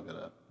don't fuck it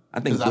up. I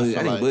think Boogie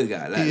got a lot left in the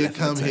tank. He'll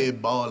come here,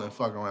 ball, and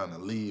fuck around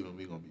and leave, and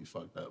we gonna be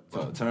fucked up.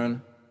 So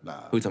Turner?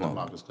 Nah. Who you talking about?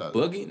 Marcus Cousins.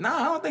 Boogie? Nah,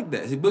 I don't think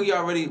that. See, Boogie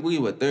already,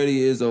 30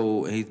 years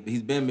old, and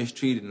he's been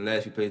mistreated in the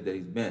last few places that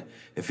he's been.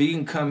 If he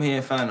can come here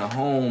and find a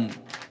home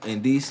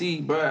in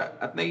D.C., bro,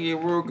 I think he's a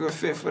real good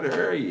fit for the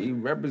area. He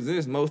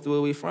represents most of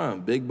where we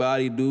from. Big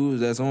body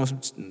dudes that's on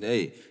some,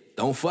 hey,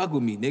 don't fuck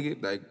with me,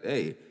 nigga. Like,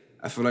 hey,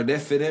 I feel like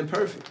that fit in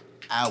perfect.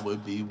 I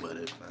would be with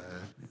it, man.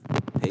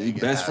 Hey, you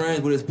best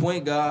friends with his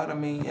point guard. I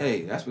mean,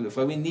 hey, that's what the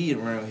fuck we need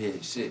around here.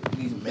 Shit,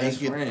 we need some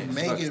best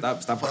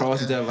friends. Stop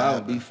crossing each other out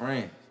and be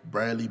friends.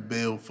 Bradley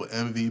Beal for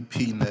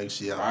MVP next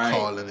year. I'm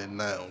calling it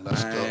now.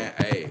 Let's go.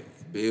 Hey,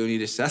 Bill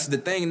need a. That's the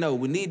thing, though.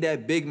 We need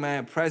that big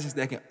man presence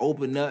that can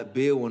open up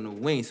Bill on the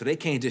wing, so they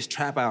can't just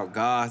trap out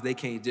guards. They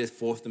can't just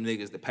force them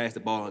niggas to pass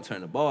the ball and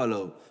turn the ball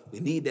over. We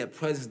need that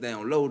presence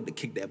down low to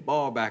kick that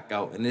ball back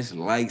out, and this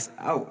lights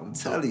out. I'm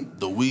telling you.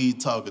 The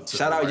weed talking to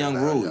shout out right Young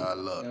now, Rudy. y'all You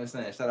know love. what I'm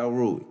saying? Shout out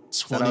Rudy.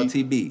 Shout out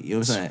TB. You know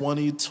what I'm saying?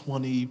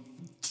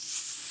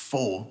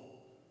 2024,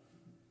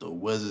 the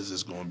Wizards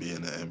is going to be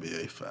in the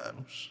NBA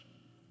Finals.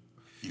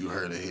 You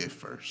heard it here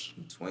first.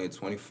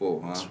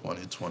 2024, huh?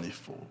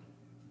 2024.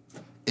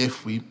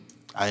 If we,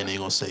 I ain't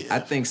even gonna say if. I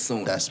think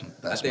soon. That's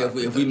I think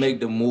if we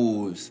make the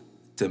moves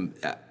to,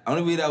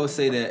 only reason I would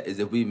say that is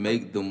if we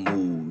make the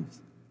moves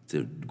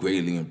to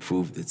greatly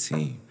improve the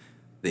team.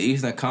 The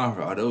Eastern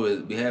Conference,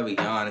 although we have a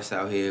Giannis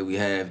out here, we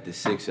have the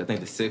Sixers. I think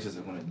the Sixers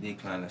are going to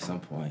decline at some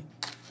point.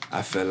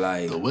 I feel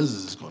like the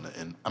Wizards is going to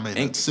end. I mean,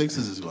 the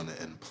Sixers is going to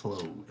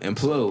implode.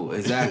 Implode,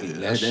 exactly.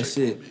 that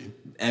shit.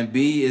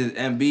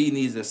 Embiid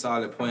needs a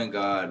solid point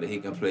guard that he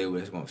can play with.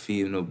 That's going to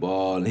feed him the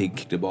ball, and he can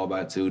kick the ball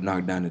by 2,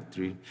 knock down the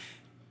 3.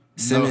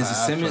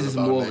 Simmons is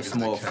more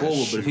small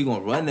forward, but if he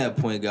going to run that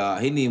point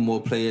guard, he need more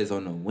players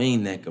on the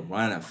wing that can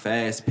run a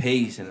fast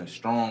pace and a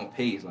strong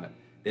pace. Like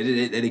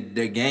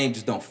their game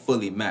just don't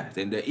fully match.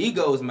 And their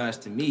egos match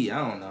to me.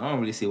 I don't know. I don't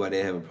really see why they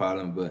have a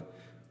problem, but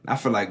I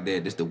feel like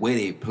that just the way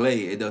they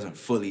play, it doesn't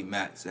fully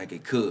match like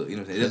it could. You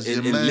know what I'm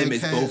saying? It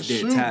limits both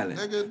their talent.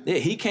 Nigga. Yeah,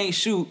 he can't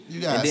shoot.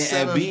 You got and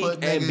then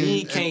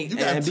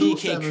Embiid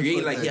can't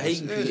create like he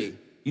can create.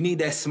 You need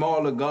that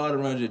smaller guard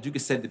around you that you can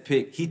set the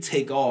pick. He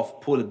take off,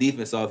 pull the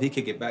defense off. He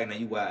kick it back, now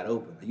you wide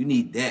open. You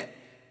need that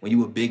when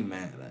you a big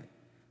man. Like,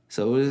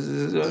 so it's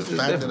the fact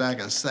different. that I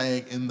can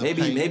sag in the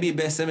paint. Maybe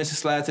Ben Simmons should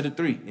slide to the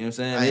 3. You know what I'm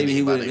saying? Maybe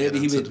he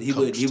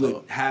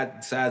would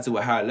slide to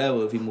a higher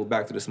level if he moved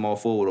back to the small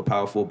forward or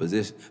power forward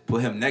position.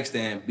 Put him next to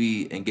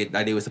Embiid and get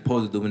like they were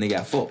supposed to do when they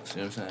got Fultz.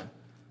 You know what I'm saying?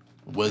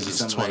 Wizards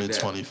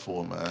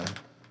 2024, man.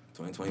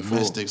 2024.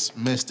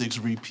 Mystics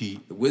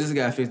repeat. The Wizards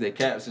got to fix their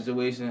cap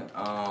situation.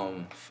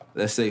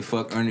 Let's say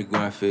fuck Ernie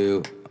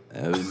Grunfeld.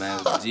 Man was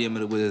the GM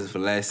of the Wizards for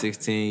the last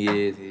 16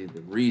 years. He's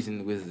the reason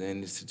the Wizards are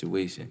in this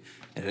situation.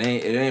 And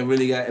it ain't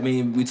really got. I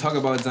mean, we talk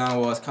about John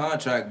Wall's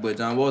contract, but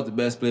John Wall's the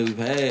best player we've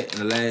had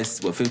in the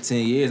last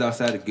 15 years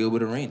outside of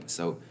Gilbert Arenas.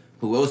 So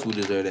who else would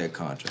deserve that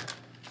contract?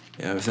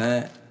 You know what I'm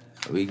saying?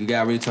 We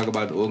gotta really talk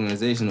about the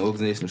organization, the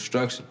organizational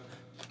structure.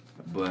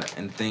 But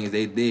and the things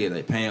they did,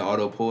 like paying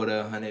Otto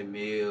Porter 100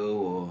 mil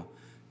or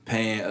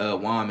paying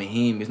Juan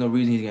Mahim, there's no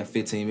reason he's getting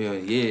 15 mil a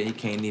year. He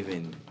can't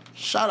even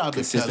Shout out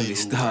to Kelly consistently Oubre,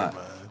 start.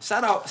 man.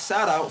 Shout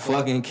out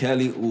fucking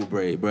Kelly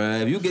Oubre,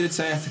 bruh. If you get a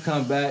chance to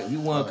come back, if you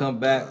want to come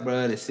back,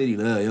 bruh, the city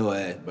love your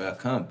ass, bruh.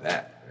 Come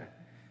back, bruh.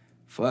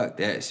 Fuck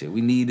that shit.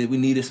 We need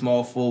a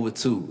small forward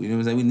too. You know what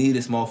I'm saying? We need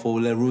a small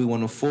forward. Let Rui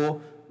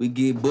 104. We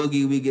get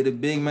Boogie. We get a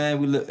big man.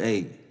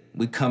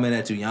 We coming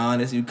at you,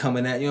 Giannis. You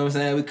coming at, you know what I'm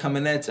saying? We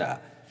coming at y'all.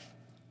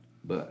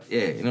 But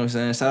yeah, you know what I'm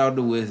saying? Shout out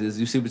to Wizards.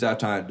 You see what y'all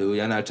trying to do.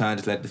 Y'all not trying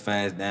to just let the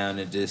fans down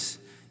and just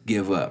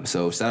give up.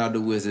 So shout out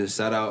to Wizards.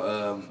 Shout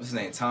out what's his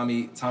name?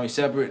 Tommy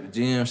Shepard, the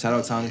GM. Shout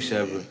out Tommy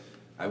Shepard.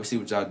 We see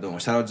what y'all doing.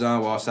 Shout out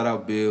John Wall. Shout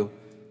out Bill. You know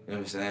what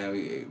I'm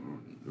saying?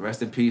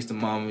 Rest in peace to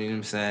mama. You know what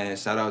I'm saying?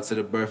 Shout out to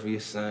the birth of your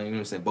son. You know what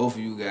I'm saying? Both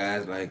of you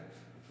guys, like,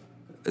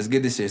 let's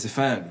get this shit. It's a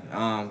family.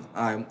 All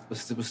right,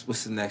 what's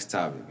the next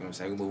topic? You know what I'm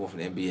saying? We move on from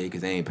the NBA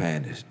because they ain't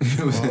paying this. You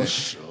know what I'm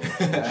saying?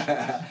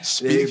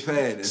 Sure. They ain't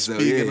paying this.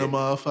 Speaking of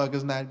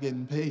motherfuckers not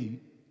getting paid,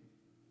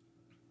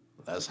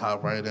 let's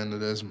hop right into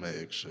this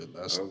Meg shit.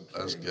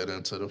 Let's get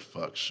into the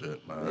fuck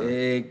shit, man.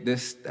 Meg the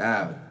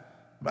Stallion.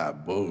 My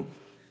boo.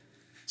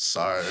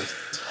 Sorry.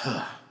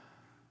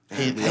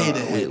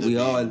 We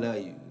all love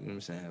you. You know what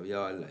I'm saying? We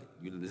all like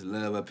you. There's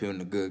love up here on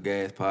the Good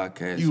Gas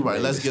podcast. You right.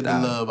 Meg Let's the get the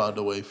Stallion. love out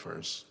the way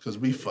first, cause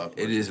we fuck.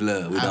 It is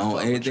love. We I don't. fuck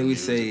with Anything your we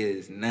music. say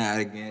is not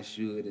against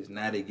you. It is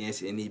not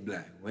against any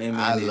black women.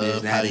 I it love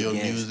is how not your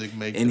against music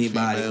make the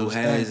anybody who females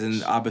has dance.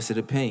 an opposite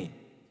opinion.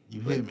 You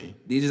hear me?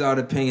 These are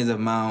the opinions of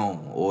my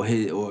own, or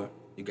his, or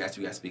you got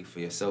to speak for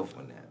yourself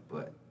on that.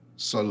 But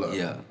So look.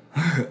 yeah,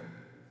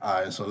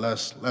 All right. So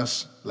let's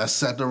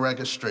set the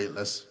record straight.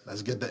 Let's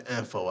get the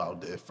info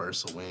out there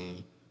first, so we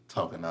ain't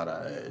talking out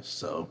our ass.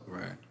 So.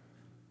 right.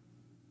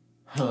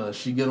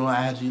 She get on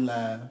IG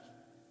Live.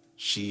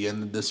 She in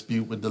the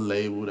dispute with the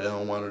label. They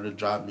don't want her to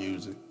drop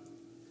music.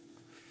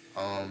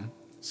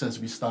 Since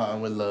we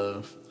starting with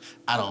love,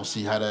 I don't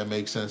see how that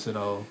makes sense at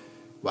all.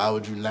 Why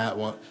would you not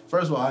want?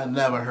 First of all, I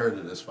never heard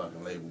of this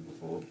fucking label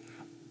before.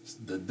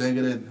 The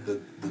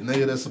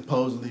nigga that's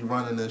supposedly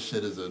running this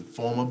shit is a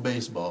former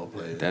baseball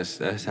player. That's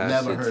how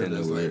Never shit heard of tend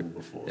this to label work.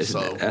 before.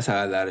 That's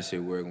how a lot of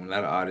shit work. When a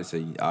lot of artists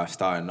are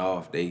starting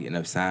off, they end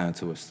up signing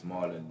to a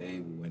smaller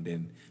label, and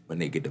then when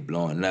they get to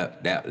blowing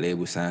up, that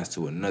label signs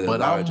to another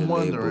But I'm larger label,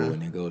 wondering,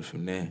 and it goes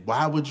from there.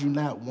 why would you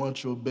not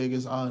want your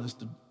biggest artist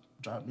to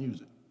drop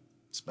music?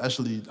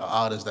 Especially an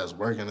artist that's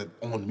working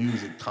on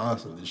music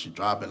constantly. She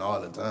dropping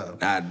all the time.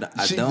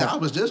 I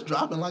was just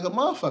dropping like a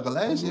motherfucker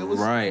last year.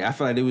 Right. I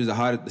feel like she was the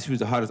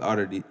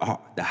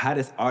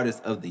hottest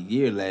artist of the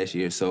year last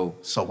year. So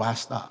why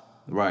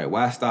stop? right.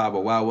 Why stop?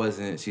 Or why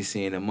wasn't she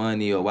seeing the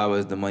money? Or why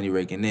was the money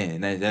raking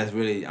in? And that's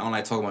really, I don't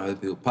like talking about other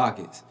people's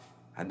pockets.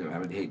 I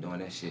really hate doing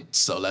that shit.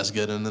 So let's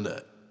get into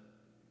that.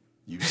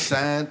 You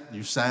signed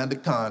the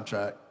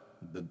contract.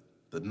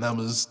 The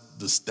numbers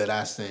that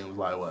I seen was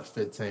like, what,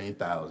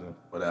 15,000,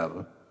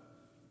 whatever.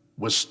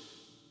 Which,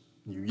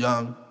 you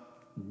young,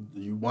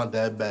 you want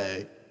that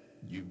bag,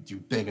 you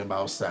thinking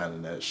about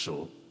signing that,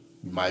 sure.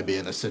 You might be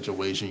in a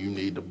situation you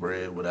need the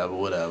bread,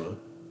 whatever.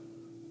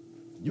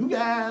 You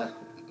got,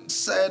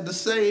 sad to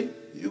say,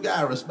 you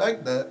gotta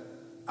respect that.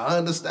 I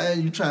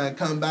understand you trying to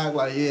come back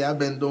like, yeah, I've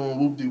been doing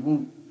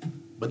whoop-de-whoop.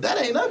 But that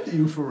ain't up to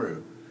you for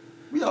real.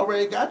 We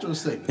already got your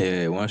signal.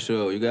 Yeah, one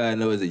sure. You gotta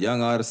know, as a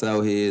young artist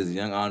out here, as a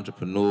young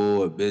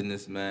entrepreneur, a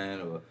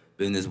businessman, or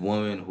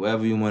businesswoman,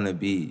 whoever you wanna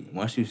be,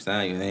 once you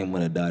sign your name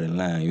on a dotted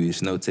line,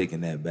 there's no taking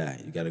that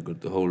back. You gotta go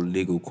through the whole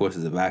legal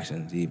courses of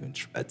action to even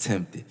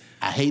attempt it.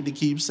 I hate to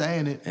keep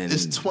saying it.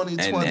 It's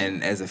 2020.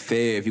 And as a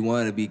fair, if you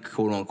want to be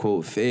quote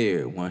unquote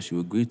fair, once you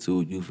agree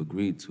to it, you've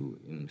agreed to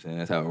it. You know what I'm saying?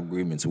 That's how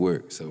agreements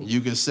work. So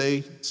you can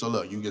say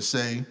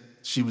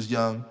she was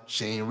young,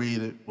 she ain't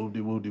read it,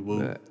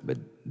 whoop-de-whoop-de-whoop. but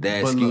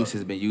that excuse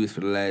has been used for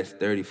the last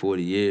 30,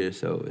 40 years,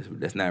 so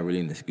that's not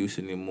really an excuse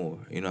anymore.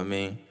 You know what I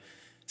mean?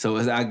 So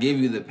I give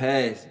you the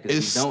pass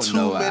because you don't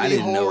know. I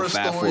didn't know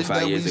 4 or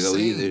 5 years ago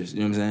either. You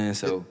know what I'm saying?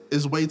 So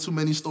it's way too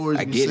many stories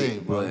I we get seen,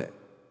 it, bro. but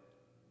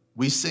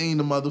We seen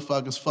the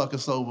motherfuckers fuck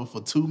us over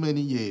for too many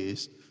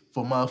years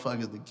for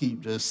motherfuckers to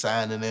keep just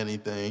signing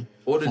anything.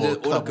 Or to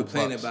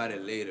complain bucks. about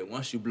it later.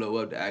 Once you blow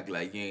up, to act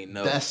like you ain't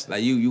know. That's-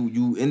 like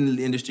you in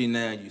the industry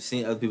now. You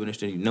seen other people in the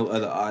industry. You know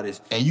other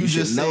artists. And you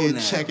just should know said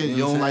now, check it. know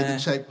You what don't I'm like to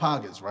saying? check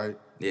pockets, right?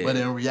 Yeah. But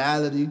in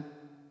reality,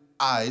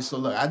 all right, so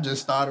look, I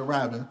just started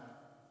rapping.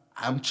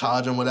 I'm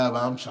charging whatever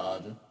I'm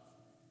charging.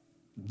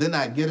 Then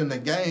I get in the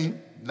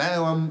game.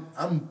 Now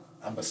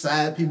I'm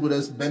beside people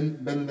that's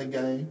been in the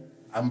game.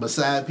 I'm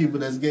beside people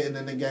that's getting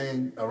in the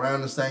game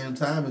around the same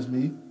time as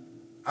me.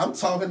 I'm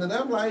talking to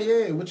them like,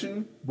 yeah, what's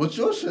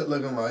your shit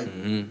looking like?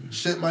 Mm-hmm.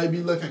 Shit might be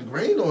looking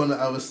green on the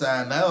other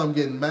side. Now I'm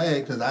getting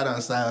mad because I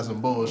done signed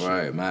some bullshit.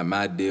 Right,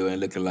 my deal ain't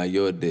looking like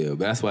your deal.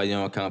 But that's why you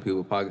don't count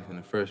people's pockets in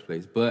the first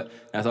place. But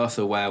that's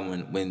also why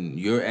when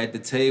you're at the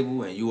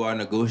table and you are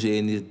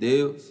negotiating these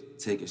deals,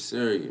 take it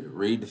serious.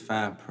 Read the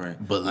fine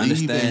print.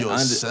 Believe in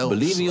yourself,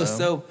 Believe in Slim.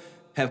 yourself.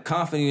 Have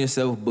confidence in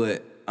yourself,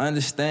 but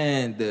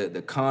understand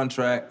the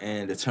contract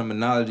and the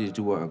terminology that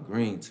you are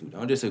agreeing to.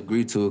 Don't just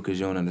agree to it because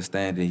you don't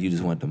understand it and you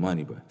just want the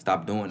money, bro.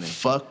 Stop doing that.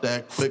 Fuck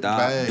that quick Stop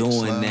bag. doing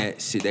Slim.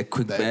 that shit. That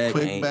quick bag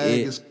quick ain't bag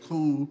it. is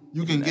cool.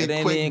 You can get It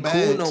ain't quick even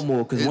bags. cool no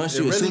more. Because once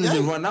you, as soon as it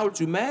ain't. run out,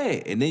 you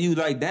mad. And then you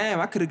like, damn,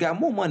 I could have got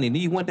more money. And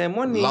then you want that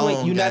money.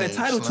 Long You're not game,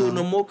 entitled to Slim. it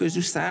no more because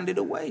you signed it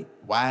away.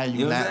 Why are you, You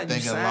know what not I'm saying?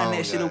 thinking You long signed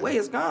that shit game? away,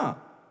 it's gone.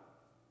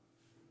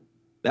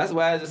 That's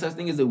why there's such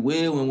thing as a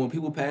will. When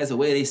people pass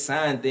away, they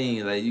sign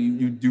things. Like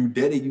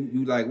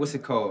you like, what's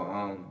it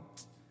called?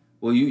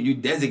 Well, you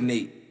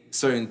designate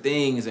certain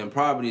things and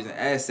properties and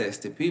assets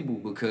to people,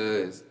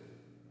 because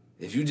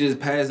if you just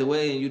pass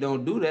away and you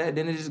don't do that,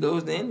 then it just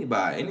goes to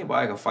anybody.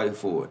 Anybody can fight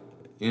for it.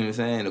 You know what I'm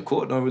saying? The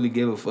court don't really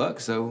give a fuck,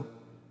 so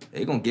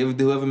they gonna give it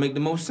to whoever make the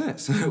most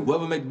sense.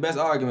 Whoever make the best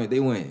argument, they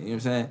win. You know what I'm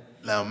saying?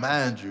 Now,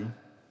 mind you,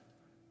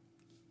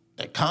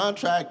 the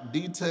contract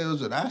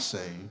details that I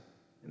seen,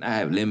 And I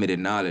have limited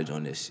knowledge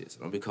on this shit, so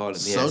don't be calling me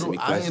So asking do me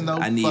I. questions. Ain't no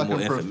I need more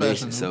fucking information.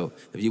 professional. So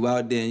if you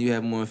out there and you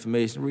have more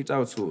information, reach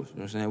out to us. You know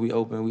what I'm saying? We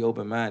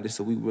open-minded,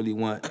 so we really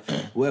want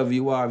whoever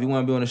you are. If you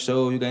want to be on the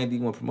show, you got anything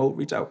you want to promote,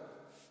 reach out.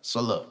 so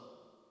look,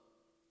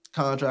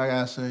 contract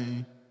I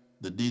seen,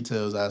 the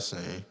details I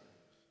seen,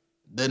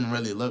 didn't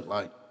really look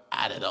like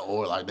out of the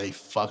or like they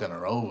fucking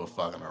her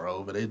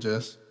over. They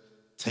just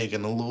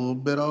taking a little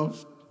bit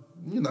off.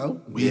 You know,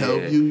 we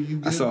help you. You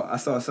get. I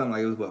saw something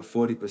like it was about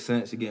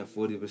 40%. She getting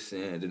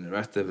 40%, and then the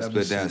rest of it Let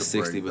me split down see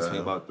the 60 between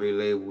breakdown. about 3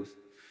 labels.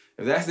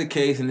 If that's the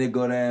case and they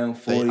go down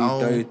 40, They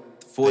own- 30,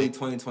 40, they-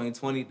 20, 20,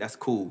 20, that's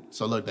cool.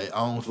 So look, they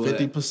own But-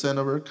 50%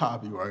 of her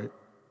copyright,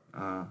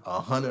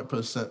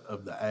 100%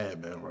 of the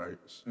admin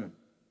rights.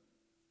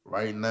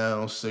 Right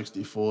now,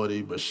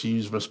 60-40, but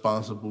she's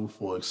responsible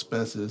for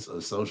expenses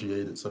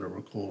associated to the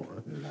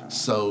recording.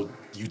 So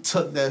you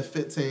took that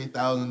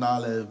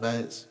 $15,000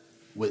 advance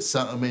with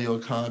something in your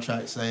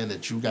contract saying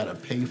that you gotta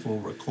pay for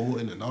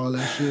recording and all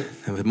that shit.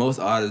 And most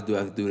artists do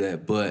have to do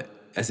that, but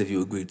that's if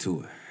you agree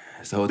to it.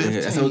 That's the whole thing.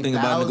 That's the whole thing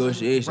about 15,000?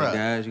 negotiation, Bruh,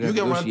 guys. You got to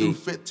can run through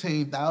negotiate.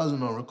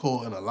 15,000 on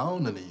recording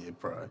alone in a year,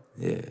 probably.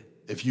 Yeah,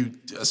 If you,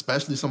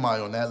 especially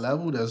somebody on that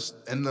level that's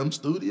in them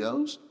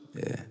studios,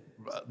 yeah.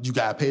 you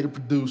gotta pay the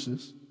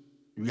producers.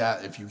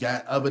 If you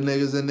got other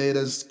niggas in there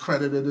that's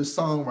credited as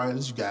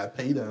songwriters, you gotta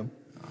pay them.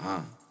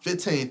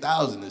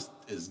 15,000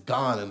 is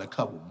gone in a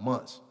couple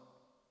months,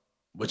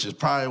 which is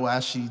probably why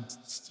you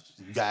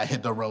gotta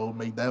hit the road,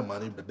 make that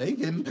money. But they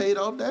getting paid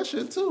off that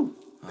shit too.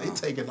 They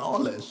taking all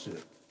that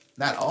shit,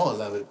 not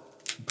all of it,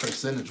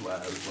 percentage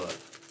wise, but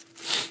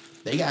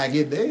they gotta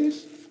get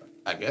theirs.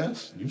 I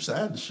guess you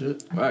signed the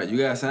shit. Right, you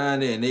got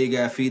signed it, and they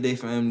got feed their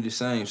family the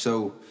same.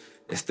 So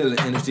it's still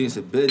an industry. It's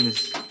a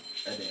business.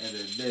 At the end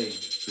of the day,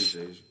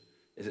 appreciate you.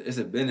 It's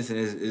a business, and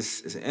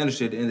it's an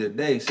industry at the end of the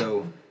day.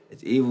 So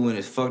it's evil and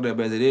it's fucked up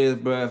as it is,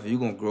 bro. If you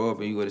gonna grow up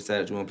and you gonna decide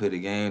that you wanna play the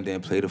game, then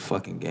play the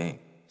fucking game.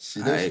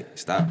 See, All right,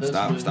 stop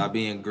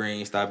being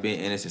green. Stop being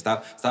innocent.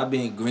 Stop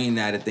being green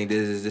now to think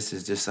this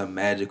is just some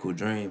magical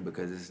dream,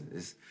 because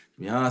it's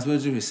to be honest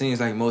with you, it seems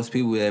like most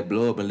people that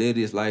blow up and live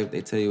this life,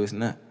 they tell you it's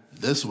not.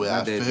 This way I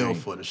Not that feel dream.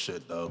 for the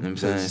shit though. You know what I'm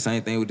saying?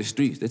 Same thing with the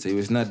streets. They tell you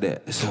it's not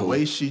that. The So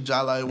way she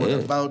jolly went Yeah.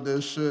 about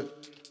this shit,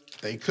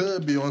 they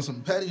could be on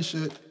some petty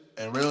shit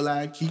and real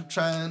life keep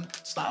trying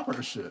to stop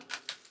her shit.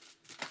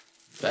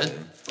 That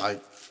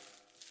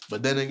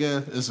but then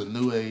again, it's a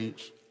new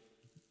age.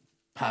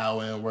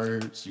 Power in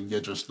words. You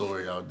get your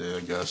story out there, I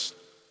guess.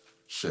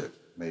 Shit,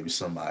 maybe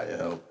somebody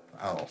help.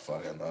 I don't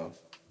fucking know.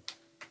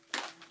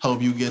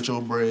 Hope you get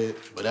your bread,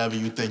 whatever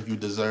you think you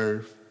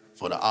deserve.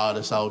 For the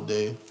artists out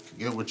there,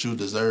 get what you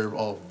deserve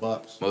off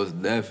Bucks.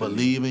 most definitely.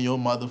 Believe in your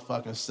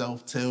motherfucking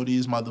self. Tell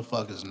these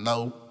motherfuckers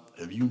no.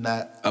 If you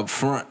not, Up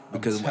front,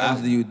 because telling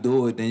after you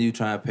do it, then you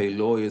try to pay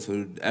lawyers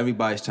who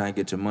everybody's trying to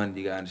get your money.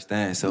 You gotta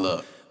understand. So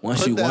Look,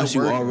 once put you that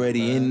work in,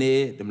 already in man.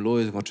 there, them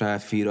lawyers gonna try to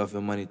feed off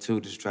your money too,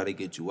 just try to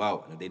get you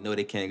out. And if they know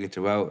they can't get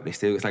you out,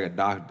 it's like a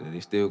doctor. They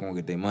still gonna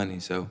get their money.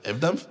 So if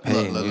them pay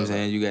 'em, you know what I'm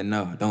saying? You got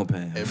no, don't pay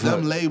 'em. if Fuck.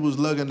 them labels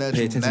looking at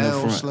Pay you attention up now,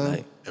 front, Slim,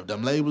 like- if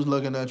them labels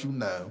looking at you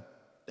now,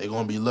 they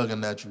gonna be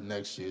looking at you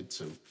next year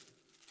too.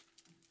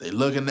 They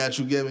looking at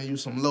you giving you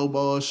some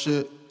lowball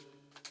shit.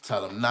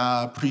 Tell them,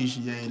 nah, I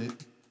appreciate it.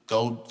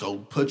 Go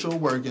put your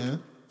work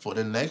in for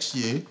the next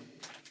year.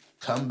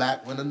 Come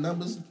back when the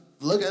numbers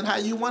looking how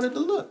you want it to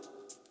look.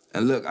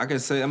 And look, I'm gonna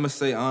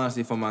say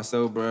honestly for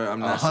myself, bro. I'm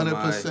not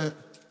 100%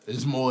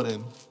 is more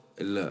than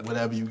Look,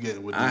 whatever you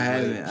get with these I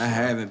labels.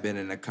 haven't been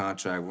in a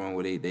contract room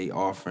where they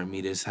offering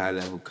me this high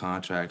level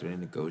contract or they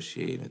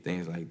negotiating and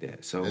things like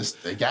that. So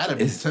They gotta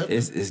be tempting.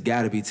 it's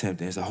gotta be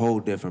tempting. It's a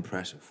whole different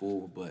pressure,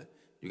 fool. But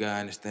you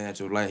gotta understand that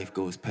your life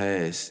goes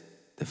past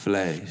the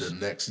flash. The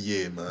next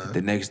year, man.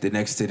 The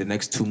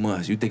next 2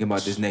 months. You thinking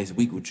about this next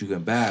week, what you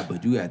can buy,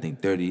 but you gotta think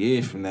 30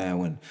 years from now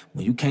when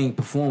you can't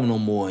perform no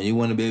more and you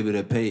wanna be able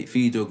to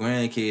feed your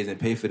grandkids and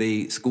pay for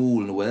their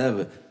school and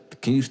whatever.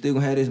 Can you still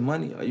gonna have this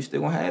money? Are you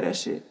still gonna have that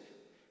shit?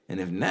 And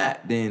if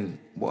not, then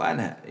why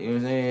not? You know what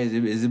I'm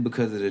saying? Is it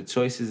because of the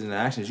choices and the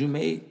actions you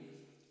made?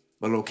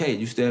 But okay,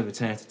 you still have a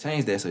chance to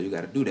change that, so you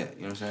gotta do that.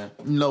 You know what I'm saying?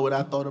 You know what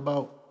I thought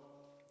about?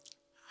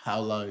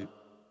 how like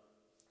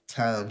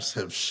times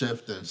have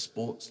shifted in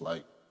sports.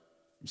 Like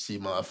you see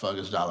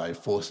motherfuckers that like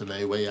forcing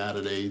their way out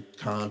of their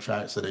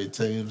contracts of their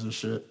teams and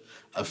shit.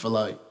 I feel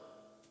like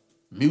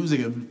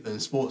music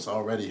and sports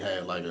already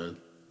had like a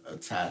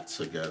tie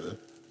together.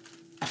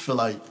 I feel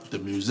like the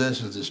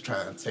musicians is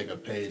trying to take a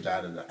page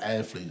out of the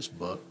athletes'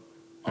 book.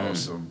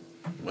 Awesome.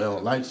 We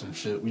don't like some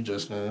shit. We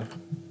gonna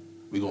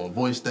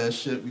voice that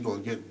shit. We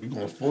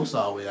gonna force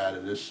our way out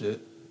of this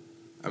shit.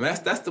 I mean,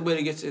 that's the way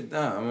to get shit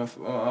done. I mean,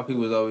 my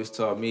people always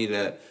taught me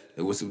that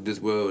this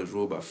world is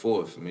ruled by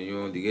force. I mean, you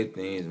only get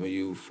things when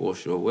you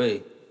force your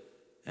way.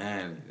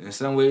 And in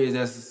some ways,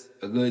 that's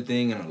a good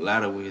thing. In a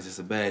lot of ways, it's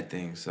a bad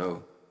thing.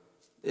 So,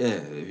 yeah,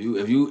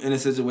 if you in a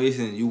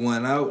situation and you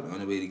want out, the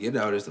only way to get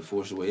out is to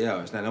force your way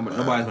out. It's not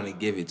nobody's going to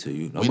give it to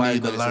you.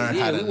 Nobody's going to learn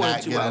how to we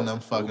not get in them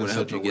we're fucking going to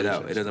help you get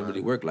out. situations, It doesn't man.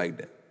 really work like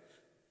that.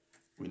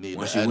 We need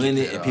Once to you win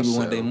it educate and people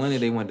want their ourselves. money,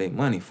 they want their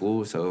money,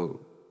 fool.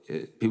 So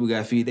people got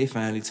to feed their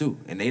family too.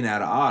 And they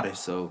not an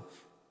artist, so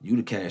you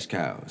the cash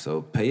cow.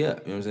 So pay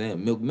up, you know what I'm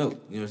saying? Milk, you know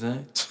what I'm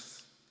saying?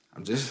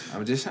 I'm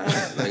just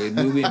saying.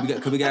 Like,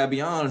 we got to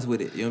be honest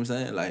with it, you know what I'm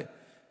saying? Like,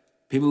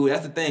 people,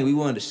 that's the thing. We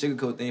wanted the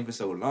sugarcoat thing for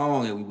so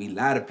long, and we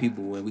lie to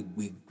people, and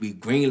we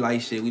green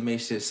light shit. We make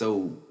shit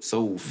so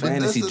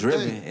fantasy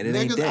driven, and it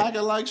ain't Niggas that.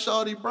 acting like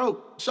Shawty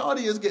broke.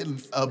 Shawty is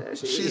getting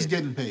she's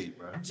getting paid,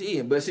 bro.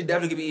 But she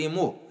definitely could be eating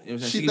more. You know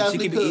what I'm saying?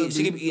 She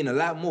She could be eating a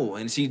lot more,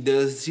 and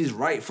she's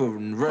right for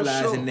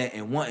realizing that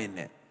and wanting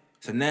that.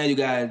 So now you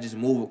gotta just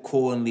move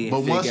accordingly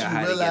and figure out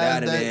how to get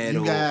out of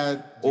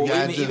that, or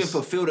even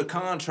fulfill the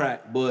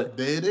contract, but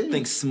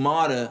think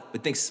smarter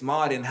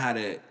in how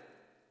to.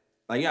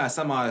 Like, yeah,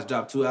 some artists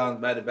drop 2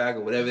 albums back to back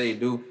or whatever they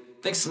do.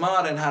 Think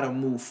smarter in how to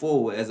move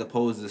forward as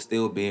opposed to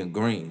still being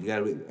green. You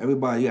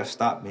gotta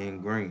stop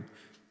being green.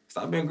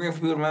 Stop being green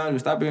for people around you.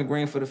 Stop being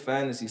green for the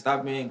fantasy.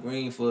 Stop being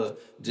green for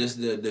just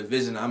the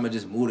vision. I'm gonna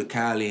just move to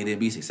Cali and then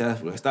be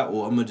successful. Or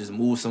I'm gonna just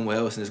move somewhere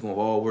else and it's gonna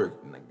all work.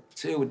 Like,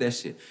 chill with that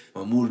shit.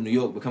 I'm gonna move to New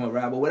York, become a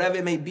rapper, whatever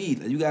it may be.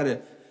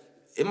 Like,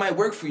 it might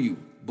work for you,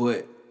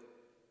 but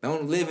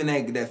don't live in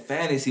that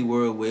fantasy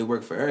world where it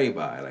work for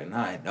everybody. Like,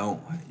 nah, it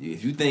don't.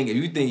 If you think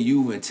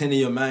you and 10 of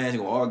your minds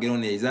gonna all get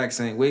on the exact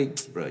same way,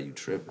 bro, you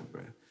tripping,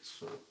 bro.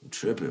 You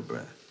tripping,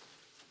 bro.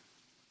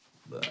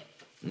 But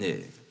yeah.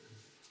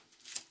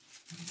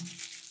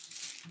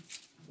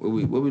 What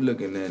we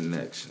looking at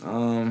next?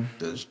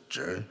 This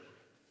Jay.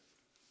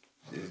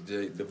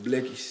 The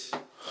Blickies.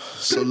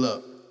 So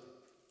look,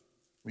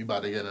 we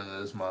about to get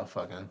into this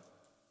motherfucking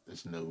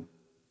this new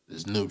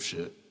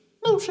shit.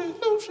 No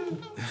shit.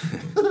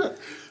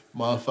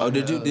 Motherfucker. Oh,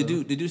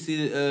 did you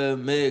see the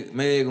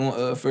Meg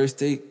on First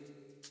Take?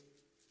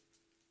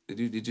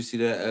 Did you see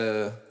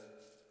that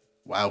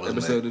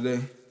episode today?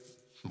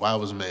 Why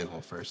was Meg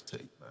on First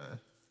Take, man?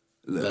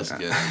 Look, Let's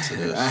get into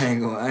this. I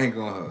ain't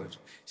gonna hold you.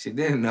 She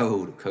didn't know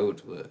who the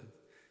coach was.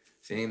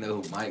 She didn't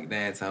know who Mike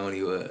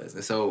D'Antoni was.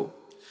 And so,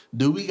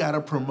 do we gotta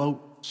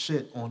promote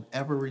shit on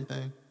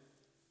everything?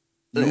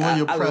 Look, you and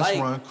your press like,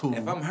 run, cool.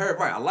 If I'm hurt,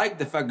 right, I like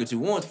the fact that you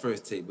want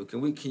First Take, but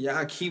can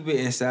y'all keep it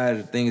inside of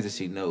the things that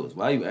she knows?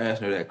 Why you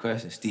asking her that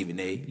question, Stephen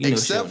A? You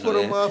Except for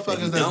the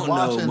motherfuckers that's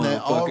watching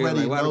that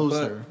already knows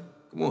her.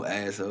 Come on,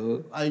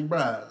 asshole. Like,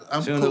 bruh,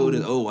 I'm She don't cool. know who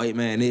this old white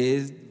man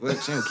is.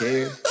 But she don't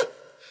care.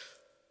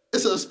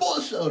 It's a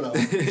sports show, though.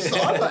 So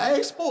I'm gonna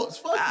ask sports.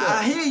 Fuck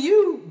that. I hear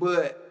you,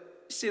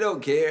 but she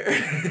don't care.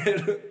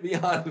 Be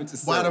honest with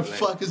yourself. Why the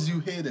fuck is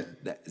you hitting?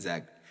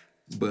 Exactly.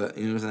 But,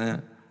 you know what I'm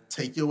saying?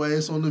 Take your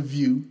ass on The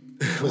View.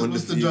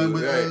 What's the joint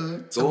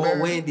with Go on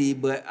Wendy,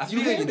 but I feel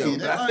you though.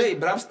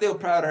 But I'm still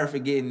proud of her for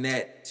getting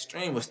that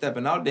stream or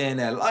stepping out there in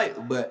that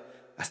light.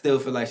 But I still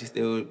feel like she's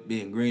still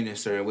being green in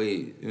certain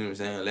ways. You know what I'm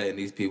saying? Letting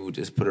these people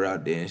just put her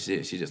out there and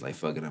shit. She just like,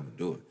 fuck it, I'm gonna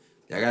do it.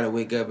 Y'all gotta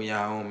wake up in your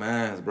own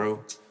minds,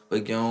 bro.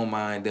 Wake your own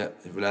mind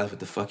up and realize what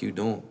the fuck you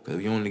doing.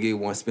 Cause you only get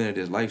one spin of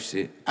this life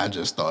shit. I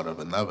just thought of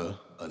another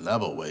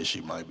way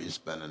she might be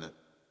spending it.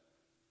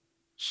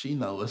 She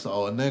know it's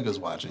all niggas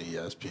watching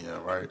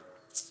ESPN, right?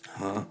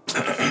 Huh?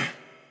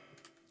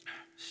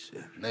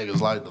 Shit.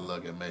 Niggas like to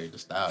look at Meg the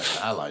Stallion.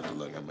 I like to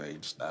look at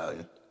Meg the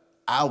Stallion.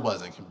 I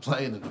wasn't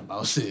complaining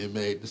about seeing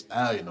Meg the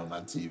Stallion on my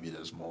TV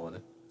this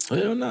morning.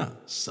 Hell no.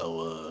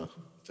 So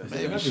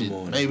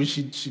Maybe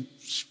she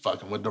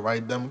fucking with the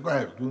right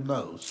demographic. Who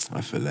knows?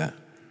 I feel that.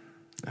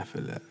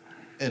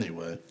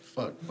 Anyway,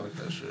 fuck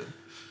that shit.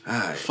 All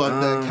right.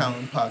 Fuck that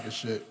counting pocket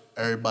shit.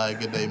 Everybody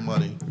get their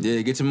money.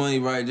 Yeah, get your money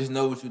right. Just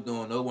know what you're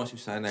doing. Know once you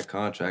sign that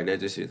contract, that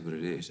just is what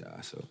it is,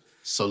 y'all.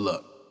 So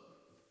look,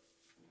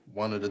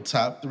 one of the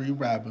top 3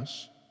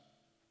 rappers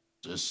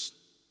just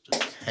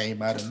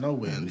came out of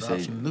nowhere and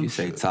dropped some new shit. You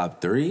say top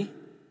 3?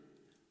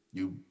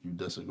 You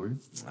disagree?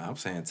 I'm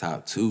saying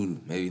top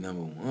 2, maybe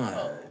number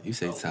 1. You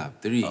say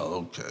top 3.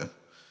 Oh, okay.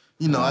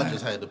 You know, I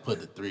just had to put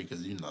the 3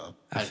 because, you know.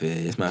 I feel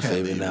you. It's my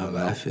favorite now,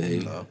 but I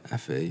feel you. I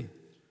feel you.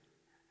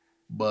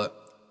 But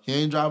he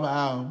ain't dropping an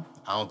album.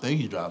 I don't think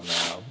he dropping an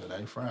album. It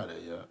ain't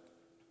Friday yet.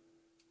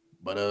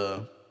 But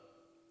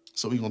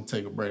so we gonna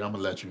take a break. I'm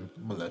gonna let you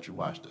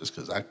watch this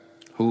because I.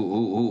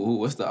 Who?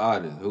 What's the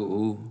artist?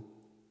 Who?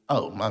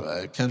 Oh, my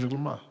bad. Kendrick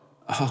Lamar.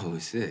 Oh,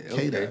 shit.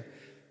 K-Dot.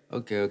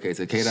 Okay.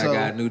 So K-Dot So-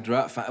 got a new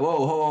drop.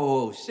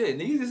 Whoa. Shit.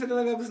 Niggas just looking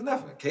like up for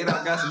nothing.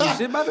 K-Dot got some new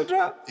shit about to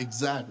drop?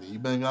 Exactly. You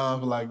been gone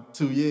for like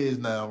 2 years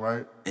now,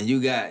 right? And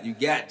you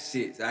got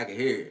shit so I can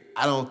hear it.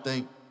 I don't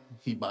think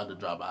he about to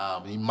drop an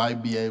album. He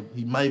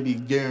might be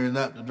gearing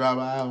up to drop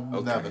an album.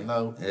 You never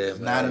know. Yeah, It's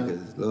not man,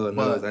 because Lord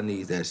knows I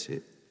need that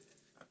shit.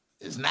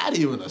 It's not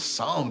even a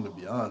song, to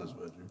be honest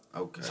with you.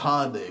 Okay. It's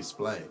hard to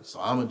explain. So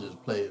I'm going to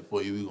just play it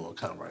for you. We're going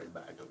to come right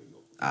back.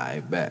 All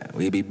right, back.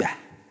 We be back.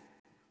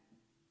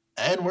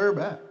 And we're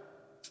back.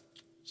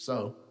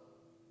 So,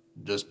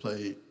 just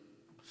played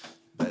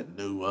that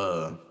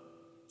new,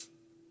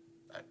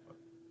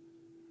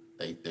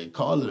 they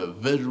call it a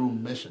visual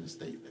mission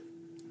statement.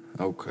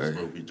 Okay. That's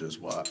what we just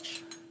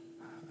watched.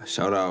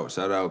 Shout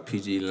out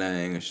PG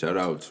Lang, and shout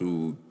out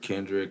to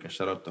Kendrick, and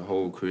shout out the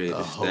whole creative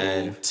The staff.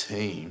 whole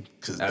team.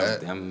 Because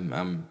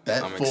I'm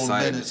that 4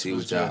 excited to minutes see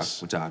was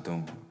what y'all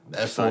doing.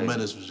 that 4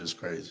 minutes was just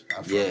crazy.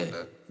 I feel like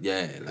that.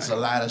 Yeah. There's a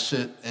lot of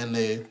shit in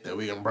there that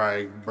we can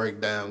probably break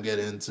down, get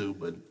into,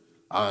 but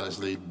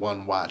honestly,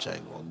 one watch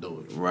ain't gonna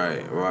do it.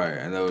 Right.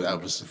 I know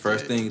That was the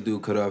first dead. thing you do,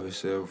 cut off your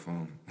cell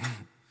phone.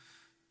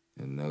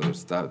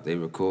 Stop. They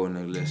recording,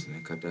 they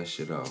listening. Cut that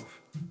shit off.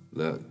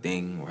 Look,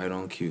 ding, right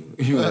on cue.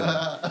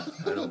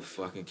 Right on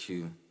fucking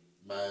cue.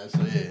 Man, so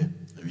yeah,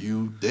 if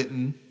you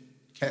didn't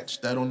catch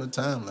that on the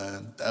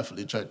timeline,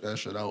 definitely check that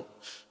shit out.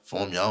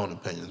 Form your own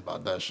opinions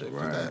about that shit.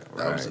 'Cause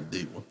that was a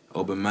deep one.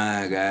 Open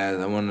mind, guys.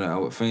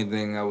 If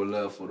anything, I would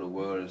love for the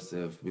world is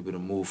for people to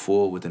move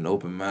forward with an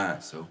open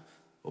mind. So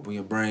open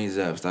your brains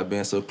up. Stop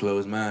being so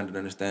closed-minded.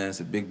 Understand it's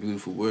a big,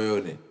 beautiful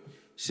world. And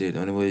shit,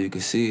 the only way you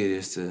can see it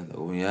is to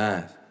open your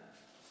eyes.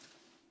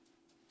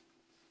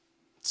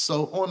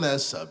 So on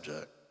that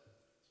subject,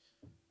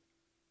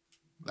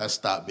 let's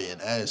stop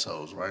being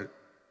assholes, right?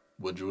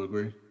 Would you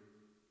agree?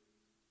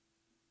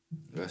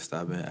 Let's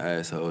stop being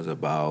assholes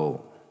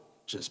about...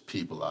 Just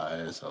people are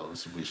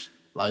assholes.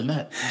 Like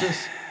that.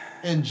 Just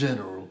in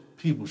general,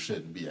 people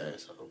shouldn't be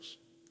assholes.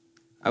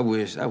 I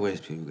wish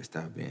people could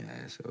stop being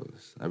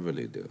assholes. I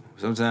really do.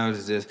 Sometimes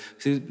it's just...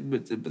 See,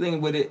 but the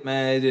thing with it,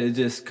 man, it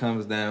just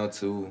comes down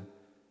to...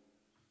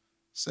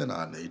 It's in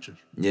our nature.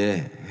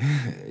 Yeah,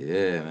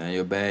 man.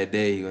 Your bad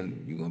day, you're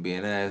gonna be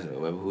an asshole,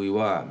 whoever who you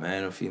are,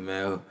 man or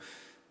female,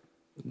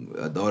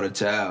 a daughter,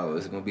 child.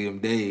 It's gonna be them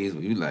days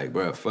where you like,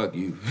 bro, fuck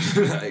you.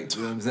 Like,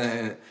 you know what I'm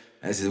saying?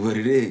 That's just what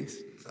it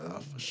is.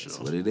 For sure. That's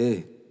what it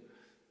is.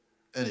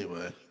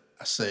 Anyway,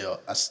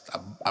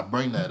 I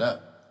bring that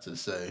up to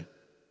say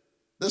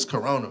this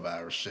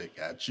coronavirus shit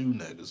got you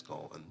niggas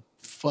going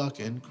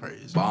fucking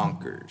crazy.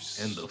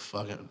 Bonkers. In the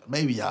fucking,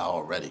 maybe y'all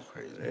already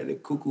crazy. They're the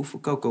cuckoo for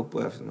Cocoa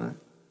Puffs, man.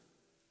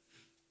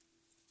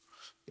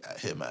 Got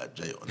hit my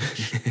J on that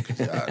shit. 'Cause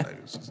y'all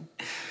niggas is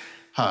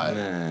high.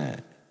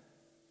 Man.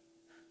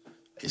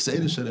 They say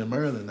this shit in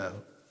Maryland now.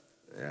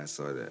 Yeah, I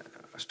saw that.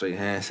 Straight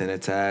hand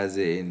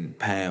sanitizer and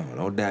pound.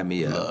 Don't dab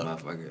me up,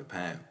 motherfucker,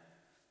 pound.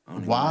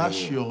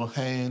 Wash your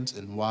hands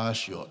and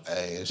wash your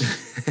ass.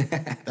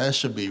 That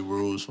should be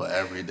rules for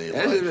everyday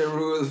life. That should be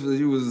rules for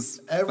you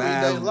was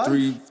Everyday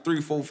life?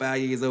 3, 4,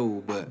 5 years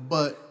old,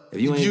 But if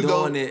you ain't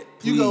doing it,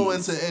 you go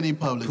please, into any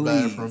public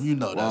please bathroom, you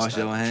know that's wash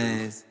your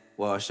hands,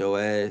 wash your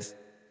ass.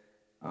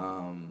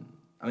 I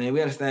mean,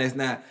 we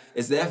understand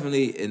it's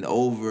definitely an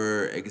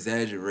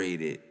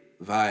over-exaggerated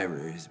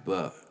virus,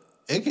 but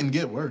it can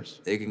get worse.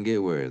 it can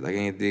get worse. Like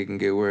anything can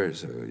get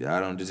worse. So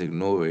y'all don't just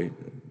ignore it.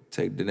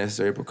 Take the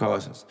necessary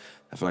precautions.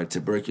 I feel like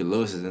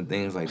tuberculosis and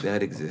things like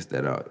that exist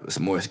that are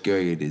more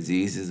scarier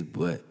diseases,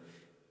 but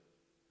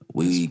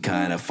we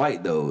kind of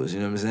fight those,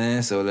 you know what I'm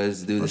saying? So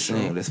let's do the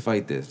same. Let's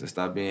fight this. Let's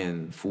stop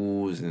being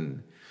fools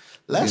and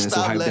Let's getting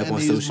so stop hyped letting up on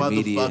these social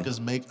media. motherfuckers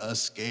make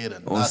us scared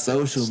of nothing. On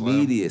social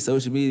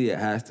Slim. media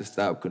has to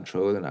stop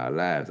controlling our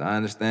lives. I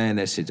understand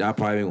that shit. Y'all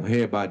probably won't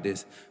hear about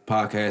this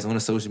podcast on a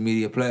social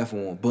media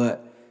platform,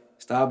 but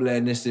stop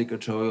letting this shit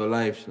control your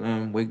life,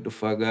 Slim. Wake the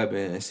fuck up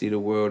and see the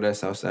world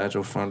that's outside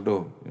your front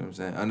door. You know what I'm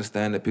saying?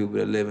 Understand the people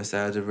that live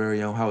inside your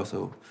very own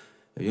household.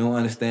 If you don't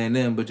understand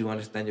them, but you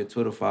understand your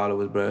Twitter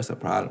followers, bro, it's a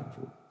problem.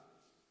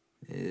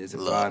 It's a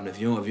problem. If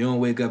you don't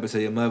wake up and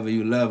tell your mother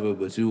you love her,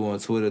 but you on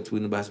Twitter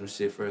tweeting about some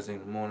shit first thing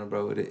in the morning,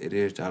 bro, it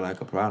is y'all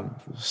like a problem.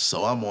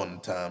 So I'm on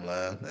the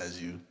timeline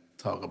as you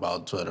talk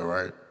about Twitter,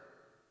 right?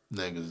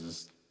 Niggas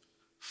is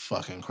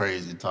fucking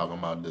crazy talking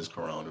about this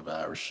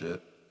coronavirus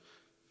shit.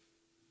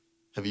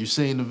 Have you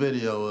seen the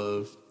video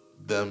of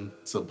them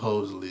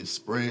supposedly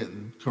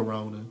spreading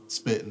corona,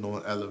 spitting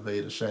on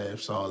elevator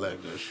shafts, all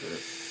that good shit?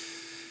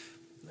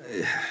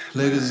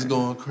 Niggas is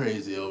going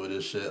crazy over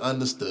this shit.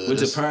 Understood.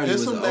 Which apparently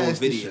was some an old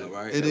nasty video, shit.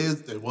 right?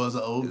 It was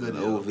an old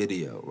video. An old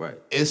video, right.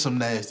 It's some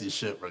nasty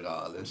shit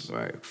regardless.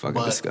 Right, fucking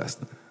But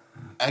disgusting.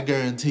 I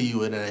guarantee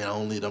you it ain't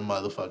only them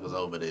motherfuckers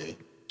over there.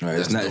 Right,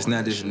 it's not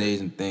just an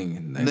Asian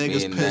thing. Like Niggas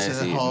being pissing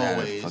nasty, in not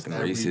hallways fucking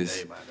every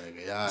racist. day, my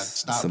nigga. Y'all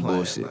stop some playing,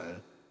 bullshit.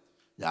 man.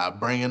 Y'all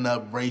bringing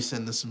up race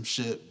into some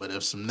shit, but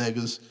if some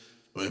niggas,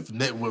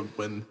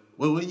 when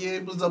What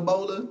year was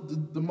Ebola?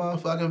 The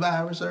motherfucking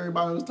virus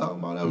everybody was talking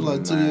about? That was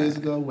like 2 years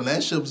ago when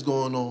that shit was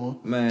going on.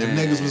 Man. If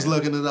niggas was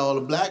looking at all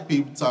the black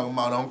people talking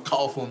about, don't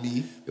cough on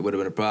me. It would have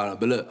been a problem.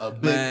 But look, A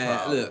big man,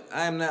 problem. look,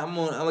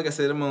 I'm like I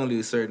said, I'm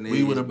only a certain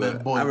age. would've been but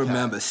I boycotted.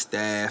 remember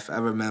staph. I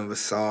remember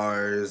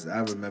SARS. I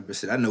remember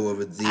shit. I know of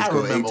a disease I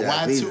called remember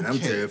HIV that I'm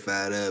Y2K.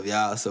 terrified of,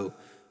 y'all. So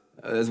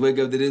let's wake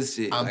up to this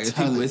shit. I'm Like,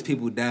 telling you. it's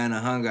people dying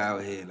of hunger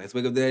out here. Let's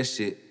wake up to that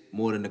shit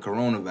more than the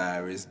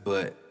coronavirus.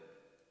 But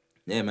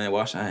yeah, man,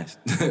 wash your hands.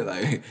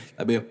 Like,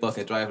 stop being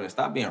fucking trifling.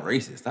 Stop being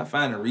racist. Stop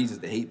finding reasons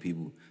to hate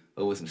people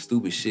over some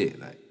stupid shit.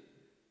 Like,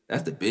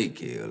 that's the big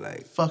kill.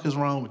 Like, Fuck is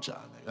wrong with y'all,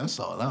 nigga? That's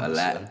all I'm a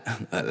saying.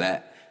 lot. A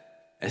lot.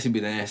 That should be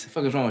the answer.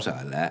 Fuck is wrong with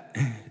y'all? A lot.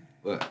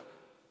 What?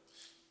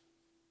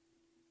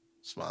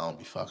 That's why I don't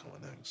be fucking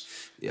with niggas.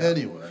 Yeah.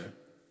 Anyway,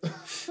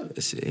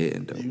 That shit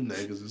hitting though. you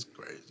niggas is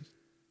crazy.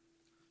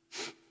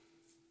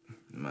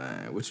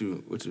 Man, what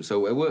you so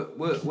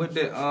what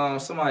did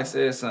somebody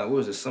said something, what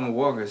was it? Summer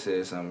Walker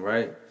said something,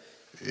 right?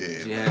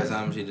 Yeah, She had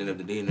something, she didn't have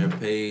to delete her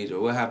page,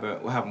 or what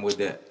happened with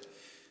that?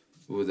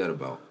 What was that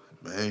about?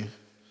 man.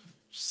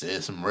 She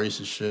said some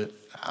racist shit.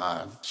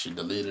 She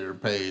deleted her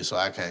page, so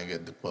I can't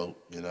get the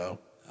quote, you know?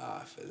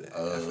 I feel that.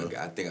 I forgot.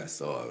 I think I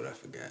saw it, but I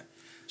forgot.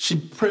 She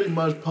pretty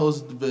much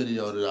posted the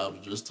video that I was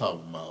just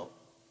talking about.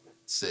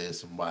 Said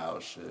some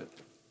wild shit.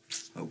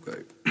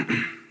 Okay.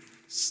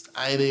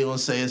 I ain't even gonna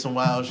say some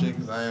wild shit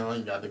because I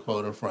ain't got the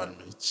quote in front of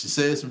me. She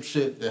said some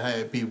shit that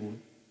had people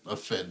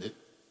offended.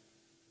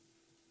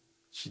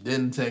 She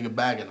didn't take it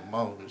back in the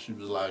moment. She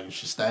was like,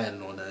 she's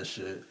standing on that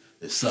shit.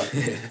 It sucked.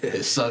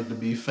 It sucked to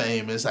be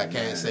famous. I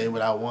can't say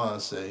what I want to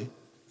say.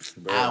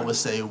 Bro, I would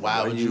say,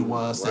 why would you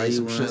want to say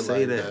some shit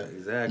like that?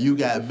 Exactly. You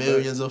got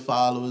millions of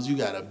followers. You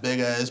got a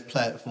big ass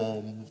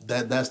platform.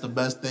 That's the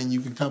best thing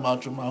you can come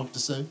out your mouth to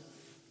say.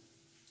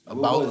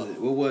 What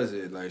was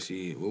it? Like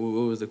what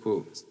was the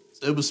quote?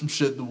 It was some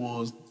shit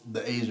towards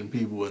the Asian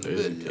people in the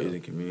video.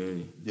 Asian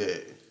community. Yeah.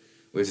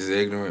 Which is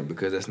ignorant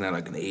because that's not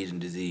like an Asian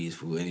disease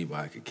for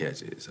anybody could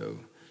catch it. So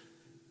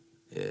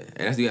yeah.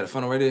 And that's you got a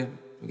funnel right there?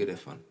 Let me get that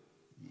funnel.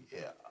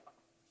 Yeah.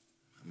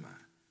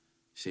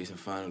 Season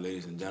final,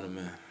 ladies and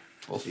gentlemen.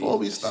 Before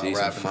we start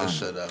Season wrapping final. this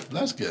shit up,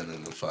 let's get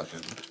into the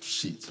fucking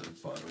sheets and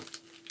funnel.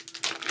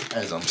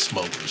 As I'm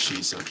smoking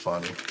sheets and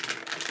funnel.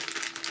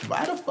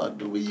 Why the fuck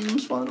do we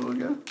use funnel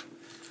again?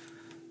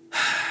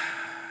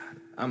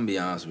 I'm gonna be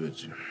honest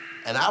with you.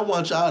 And I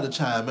want y'all to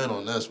chime in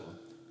on this one,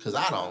 because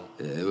I don't.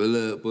 Yeah,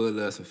 we'll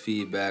love some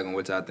feedback on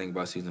what y'all think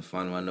about season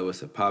funnel. I know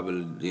it's a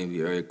popular DMV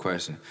area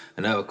question.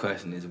 Another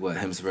question is what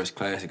Hims versus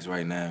Classics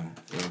right now. You know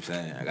what I'm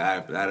saying? I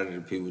got a lot of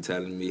the people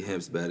telling me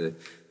Hims better.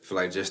 For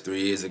like just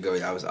 3 years ago,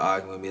 y'all was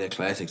arguing with me that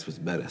Classics was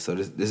better. So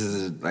this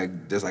is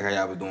like just like how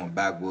y'all was doing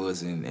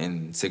backwoods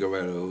and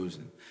cigarettos.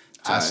 And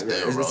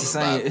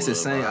it's the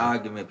same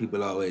argument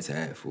people always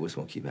have for what's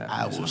gonna keep happening.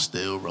 I will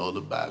still roll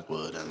the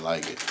backwood and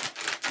like it.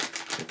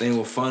 The thing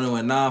with funnel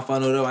and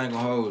non-funnel though, I ain't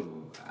gonna hold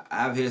you.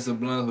 I've hit some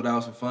blunts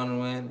without some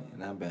funnel in,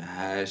 and I've been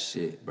high as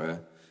shit,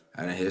 bruh.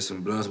 I done hit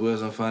some blunts with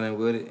some funnel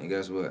with it, and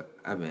guess what?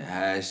 I've been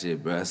high as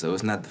shit, bruh. So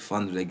it's not the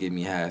funnel that get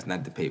me high, it's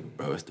not the paper,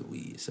 bro. It's the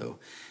weed. So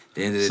at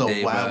the end of the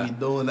day, So why bruh, we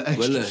doing the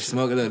extra but look, shit?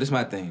 smoke. Look, this is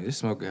my thing. Just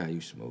smoke it how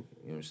you smoke it.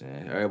 You know what I'm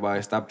saying?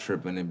 Everybody stop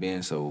tripping and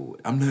being so.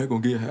 I'm not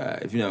gonna get high.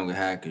 If you're not gonna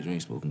get high, cause you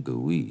ain't smoking good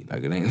weed.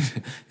 Like it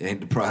ain't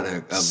the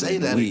product of Say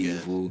the that weed, again.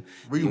 fool.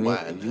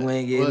 Rewind. If you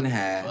ain't getting What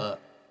high, the fuck?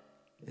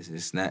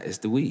 it's not. It's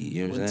the weed.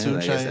 You know what I'm What saying?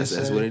 Like, 2 Chainz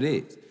that's say? what it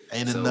is.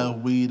 Ain't So, enough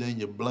weed in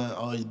your blunt.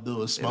 All you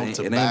do is smoke it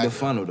tobacco. ain't the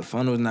funnel. The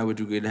funnel is not what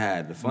you get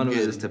high. The funnel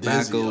get is dizzy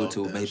tobacco off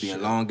to that maybe shit.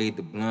 elongate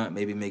the blunt,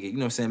 maybe make it, you know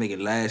what I'm saying, make it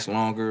last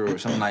longer or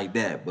something like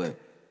that. But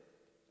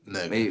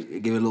Nigga. maybe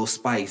give it a little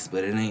spice,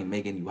 but it ain't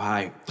making you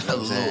higher. You know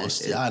what I'm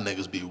saying? Y'all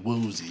niggas be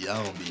woozy.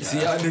 Y'all don't be high.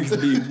 See, y'all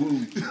niggas be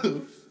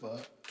woo.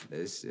 Fuck.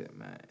 That shit,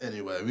 man.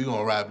 Anyway, we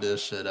gonna wrap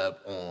this shit up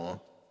on.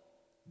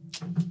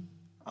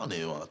 I don't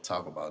even want to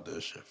talk about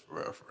this shit for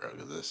real,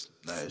 because it's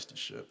nasty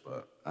shit.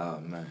 But Oh,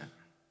 man.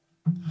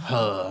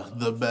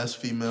 the best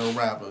female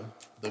rapper,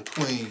 the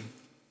queen,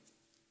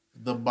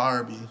 the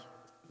Barbie.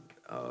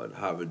 Oh, the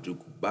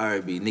Harajuku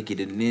Barbie, Nicki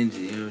the Ninja,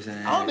 you know what I'm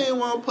saying? I don't even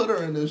want to put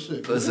her in this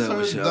shit. What's This up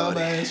is with her y'all?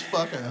 dumbass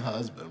fucking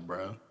husband,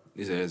 bro.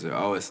 These are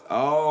always,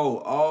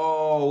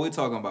 we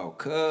talking about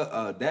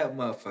that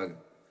motherfucker.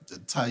 The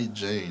tight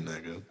jean,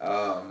 nigga.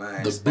 Oh,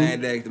 man. The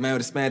Spandex, the man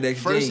with the spandex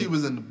First, he jeans.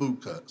 was in the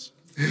boot cuts.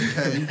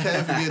 You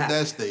can't forget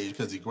that stage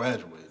because he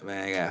graduated.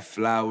 Man, I got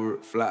flower,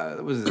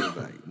 what was it,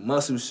 like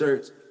muscle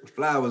shirts with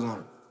flowers on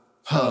it.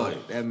 Oh,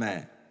 that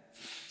man.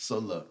 So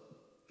look,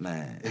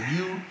 Man, if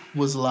you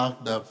was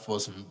locked up for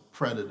some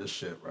predator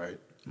shit, right?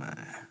 man.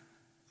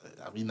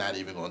 I'm not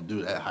even gonna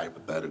do that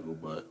hypothetical,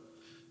 but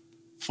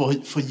for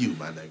you,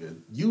 my nigga,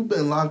 you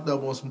been locked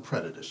up on some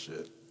predator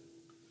shit.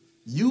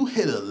 You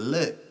hit the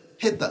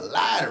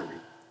lottery.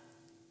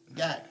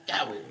 Got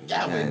with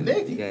You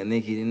Nicki. got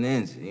Nicki the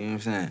Ninja, you know what I'm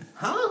saying?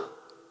 Huh?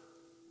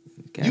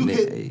 Got You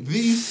Nicki- hit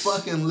these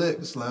fucking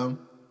licks, Slim.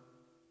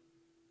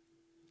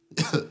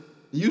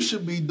 You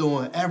should be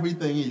doing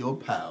everything in your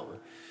power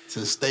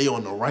to stay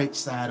on the right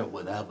side of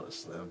whatever,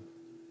 Slim.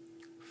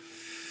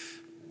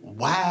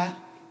 Why?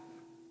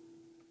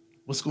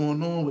 What's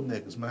going on with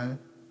niggas, man?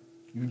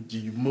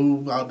 You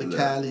move out to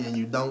Cali and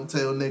you don't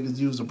tell niggas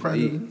you was a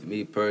predator?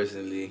 Me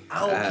personally, I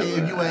don't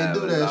care if you ain't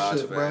do that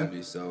shit, bro.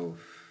 Family, so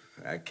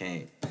I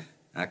can't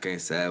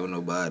side with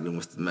nobody that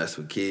wants to mess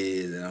with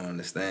kids and I don't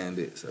understand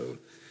it. So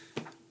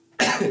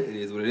it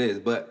is what it is.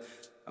 But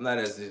I'm not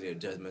necessarily a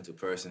judgmental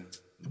person.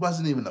 It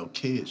wasn't even no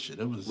kid shit.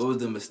 It was. What was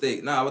the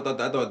mistake? Nah, I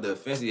thought the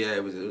offense he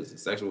had was a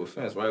sexual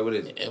offense, right? What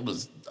is it? It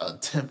was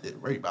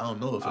attempted rape. I don't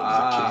know if it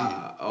was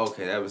a kid.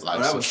 Okay, that was Like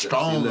that some was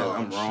strong. See, look,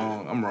 I'm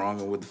wrong. I'm wrong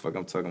on what the fuck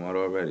I'm talking about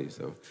already.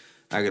 So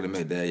I can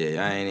admit that.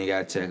 Yeah, I ain't even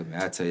gotta check me.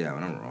 I tell y'all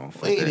when I'm wrong.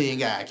 We ain't even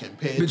gotta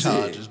compare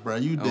charges, bro.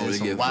 You did really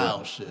some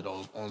wild shit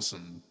on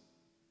some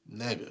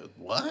nigga.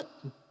 What?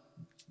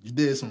 You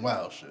did some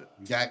wild shit.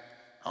 You got.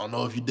 I don't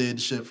know if you did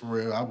the shit for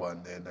real. I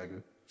wasn't there,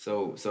 nigga.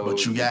 So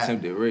but you got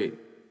attempted rape.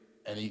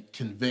 And he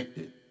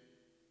convicted.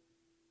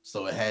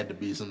 So it had to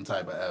be some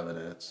type of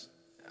evidence.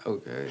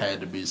 Okay.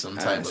 Had to be some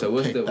type of. So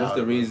what's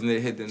the reason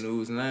it hit the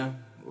news now?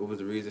 What was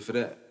the reason for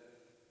that?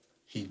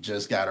 He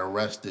just got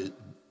arrested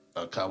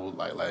a couple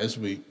last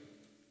week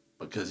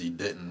because he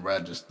didn't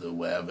register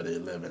wherever they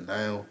living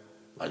now.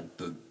 Like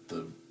the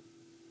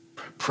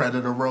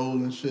predator roll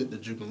and shit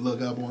that you can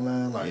look up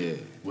online,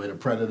 where the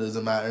predators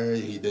in my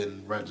area, he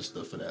didn't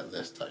register for that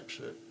list type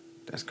shit.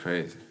 That's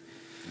crazy.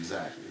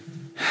 Exactly.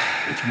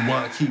 If you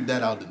want to keep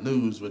that out the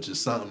news, which is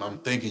something I'm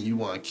thinking you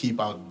want to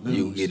keep out the news,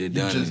 you get it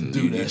done. Just and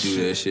do you that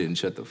shit and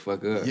shut the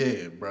fuck up.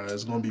 Yeah, bro.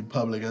 It's gonna be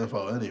public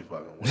info any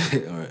fucking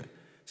way. All right.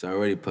 It's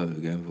already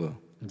public info.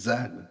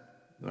 Exactly.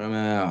 But I mean,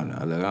 I don't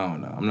know. Look, I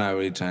don't know. I'm not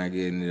really trying to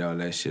get into all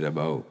that shit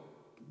about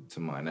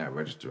somebody not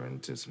registering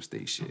to some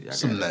state shit.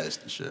 Some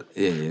nasty shit.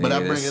 Yeah, but I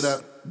bring it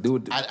up.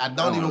 I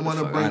don't even want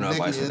to bring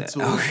Nikki into it,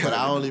 Okay. but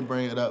I only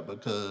bring it up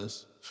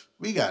because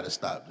we got to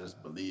stop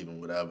just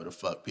believing whatever the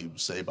fuck people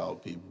say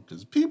about people,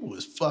 because people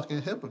is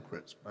fucking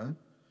hypocrites, man.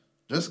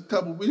 Just a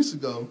couple weeks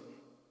ago,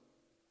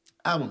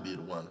 I'm going to be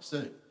the one to say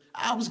it.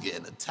 I was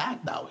getting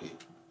attacked out here.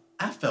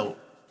 I felt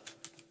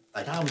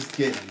like I was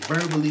getting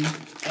verbally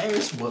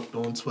ass whooped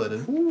on Twitter.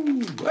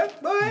 Ooh,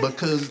 what, boy?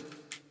 Because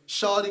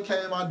Shawty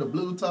came out the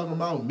blue talking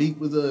about Meek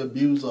was an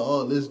abuser,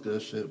 all this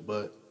good shit,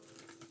 but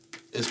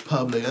it's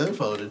public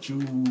info that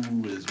you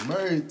is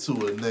married to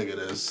a nigga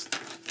that's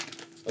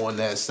on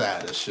that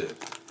side of shit.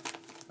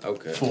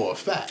 Okay. For a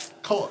fact.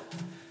 Caught.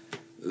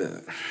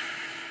 Look.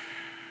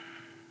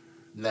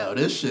 Now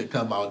this shit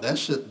come out,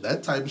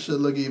 that type of shit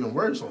look even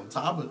worse on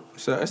top of it.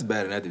 So that's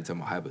bad enough to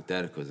talking about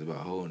hypotheticals about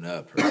holding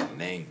up a person's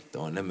name,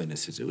 throwing them in a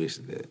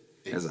situation that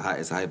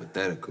it's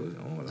hypothetical.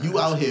 You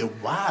out here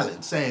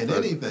wilding, saying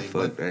anything,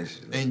 but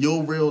in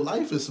your real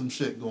life is some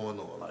shit going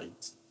on. Like,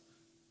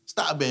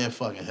 stop being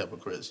fucking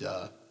hypocrites,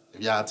 y'all. If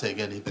y'all take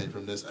anything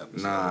from this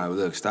episode. Nah,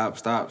 look, stop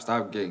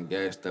getting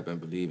gassed up and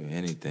believing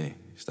anything.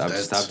 Stop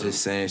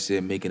just saying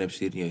shit, making up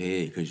shit in your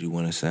head because you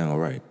want to sound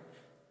right.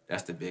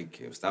 That's the big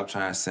kill. Stop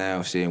trying to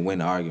sound shit and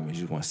win arguments.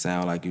 You want to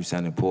sound like you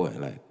sound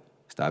important. Like,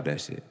 stop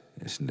that shit.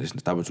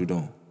 Stop what you're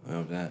doing. You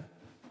know what I'm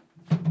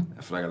saying?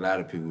 I feel like a lot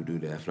of people do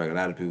that. I feel like a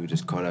lot of people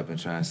just caught up in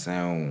trying to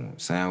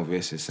sound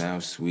vicious,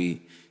 sound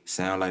sweet,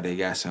 sound like they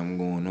got something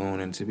going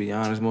on. And to be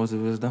honest, most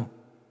of us don't.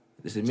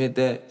 Just admit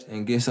that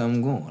and get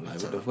something going.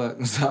 Like, what the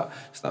fuck?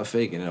 Stop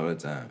faking it all the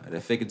time.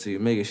 That fake it till you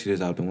make it shit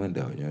is out the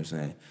window. You know what I'm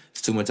saying?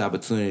 It's too much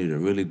opportunity to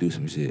really do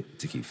some shit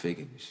to keep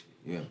faking this shit.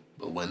 Yeah.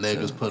 But when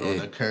niggas put on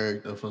a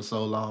character for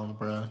so long,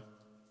 bruh,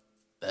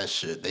 that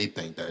shit, they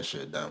think that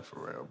shit done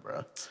for real,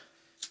 bruh.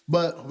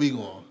 But we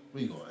gonna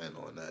end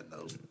on that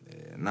note.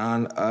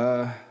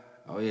 Yeah,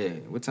 oh yeah.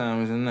 What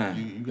time is it now?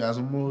 You got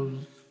some more?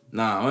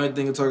 Nah, only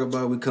thing to talk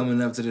about, we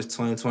coming up to this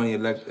 2020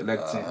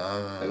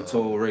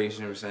 electoral race,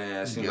 you know what I'm saying?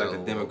 It seems like the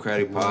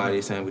Democratic Party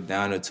is saying we're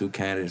down to two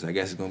candidates. I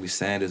guess it's gonna be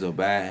Sanders or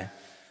Biden.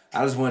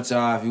 I just want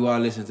y'all, if you all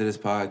listen to this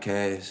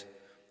podcast,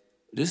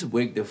 just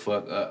wake the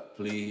fuck up,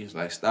 please.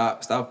 Like,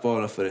 stop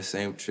falling for the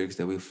same tricks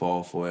that we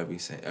fall for every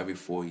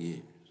 4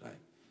 years. Like,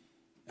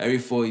 every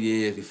 4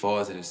 years, we fall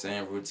into the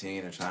same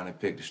routine of trying to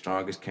pick the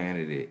strongest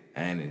candidate.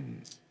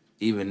 And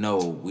even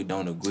though we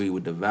don't agree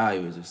with the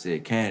values of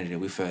said candidate,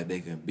 we feel like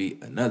they can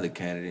beat another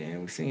candidate,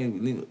 and we're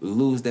seeing we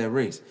lose that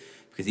race.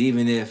 Because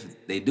even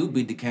if they do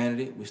beat the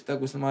candidate, we're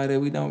stuck with somebody that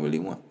we don't really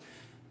want.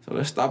 So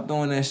let's stop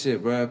doing that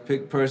shit, bro.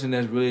 Pick a person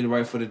that's really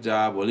right for the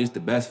job, or at least the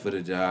best for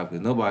the job,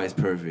 because nobody's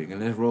perfect, and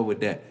let's roll with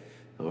that.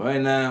 So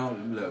right now,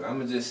 look, I'm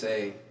going to just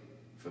say,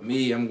 for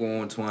me, I'm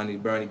going 20,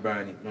 Bernie, you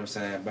know what I'm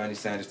saying? Bernie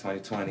Sanders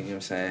 2020, you know what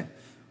I'm saying?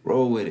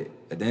 Roll with it.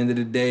 At the end of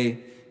the day,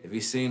 if he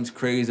seems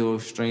crazy or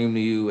extreme to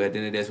you, at the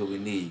end of the day, that's what we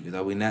need.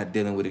 Because we're not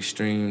dealing with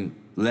extreme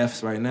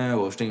lefts right now,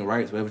 or extreme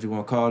rights, whatever you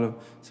want to call them.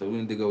 So we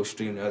need to go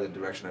extreme the other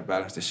direction and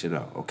balance this shit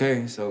out,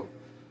 okay? So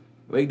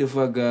wake the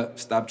fuck up,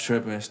 stop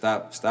tripping,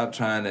 stop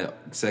trying to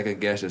second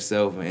guess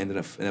yourself and end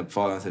up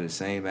falling into the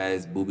same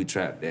ass booby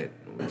trap that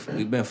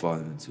we've been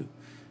falling into.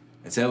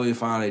 Until we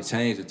finally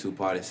change the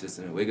two-party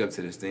system and wake up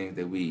to this thing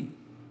that we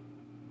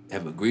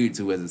have agreed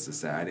to as a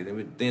society,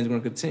 then things are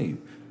going to continue.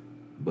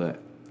 But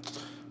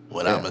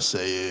what I'm going to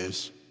say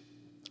is,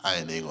 I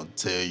ain't even gonna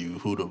tell you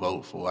who to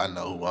vote for. I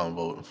know who I'm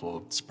voting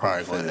for. It's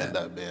probably gonna end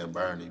up being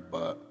Bernie,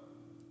 but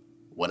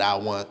what I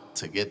want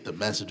to get the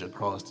message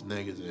across to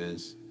niggas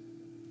is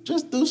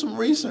just do some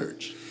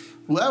research.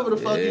 Whoever the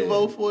fuck you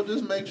vote for,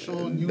 just make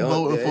sure you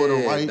voting for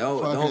the right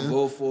Don't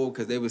vote for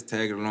because they was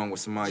tagging along with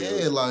somebody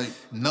else. Yeah, like,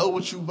 know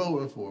what you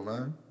voting for,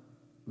 man.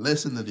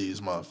 Listen to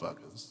these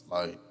motherfuckers.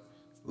 Like,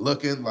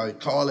 looking, like,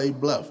 call a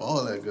bluff,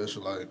 all that good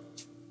shit. Like,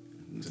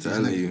 I'm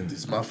telling you.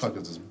 These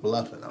motherfuckers is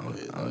bluffing out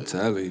here. I'm like,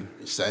 telling you.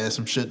 Saying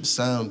some shit to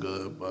sound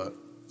good, but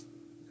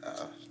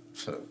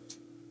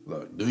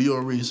look, do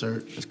your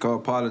research. It's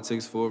called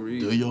politics for a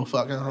reason. Do your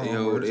fucking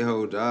homework. Their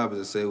whole job is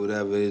to say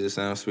whatever it is that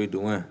sounds sweet to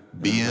win.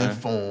 Be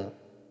informed,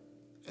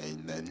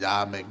 and then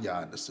y'all make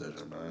y'all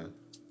decision, man.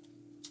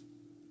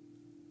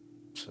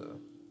 So.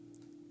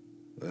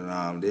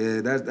 But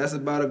that's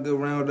about a good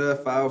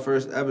roundup for our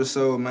first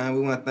episode, man.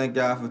 We want to thank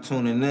y'all for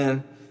tuning in. You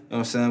know what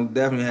I'm saying? We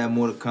definitely have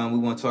more to come. We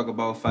want to talk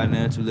about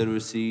financial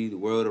literacy, the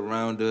world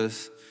around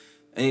us,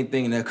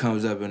 anything that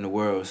comes up in the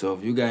world. So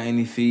if you got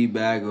any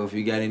feedback or if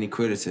you got any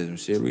criticism,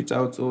 shit, reach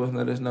out to us and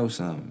let us know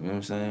something. You know what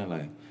I'm saying?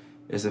 Like,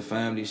 it's a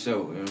family show.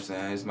 You know what I'm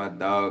saying? It's my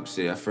dog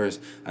shit. At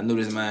first, I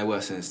knew this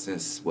man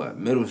since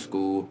middle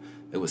school.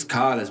 It was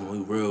college when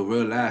we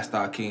real life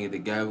started kicking it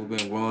together. We've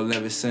been growing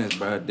ever since,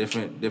 bro.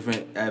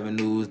 Different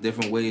avenues,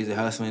 different ways of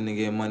hustling to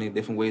get money,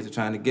 different ways of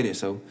trying to get it.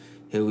 So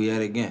here we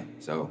at again.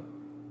 So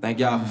thank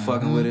y'all for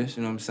fucking with us.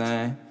 You know what I'm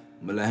saying?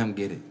 I'm gonna let him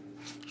get it.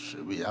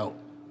 Shit, we out.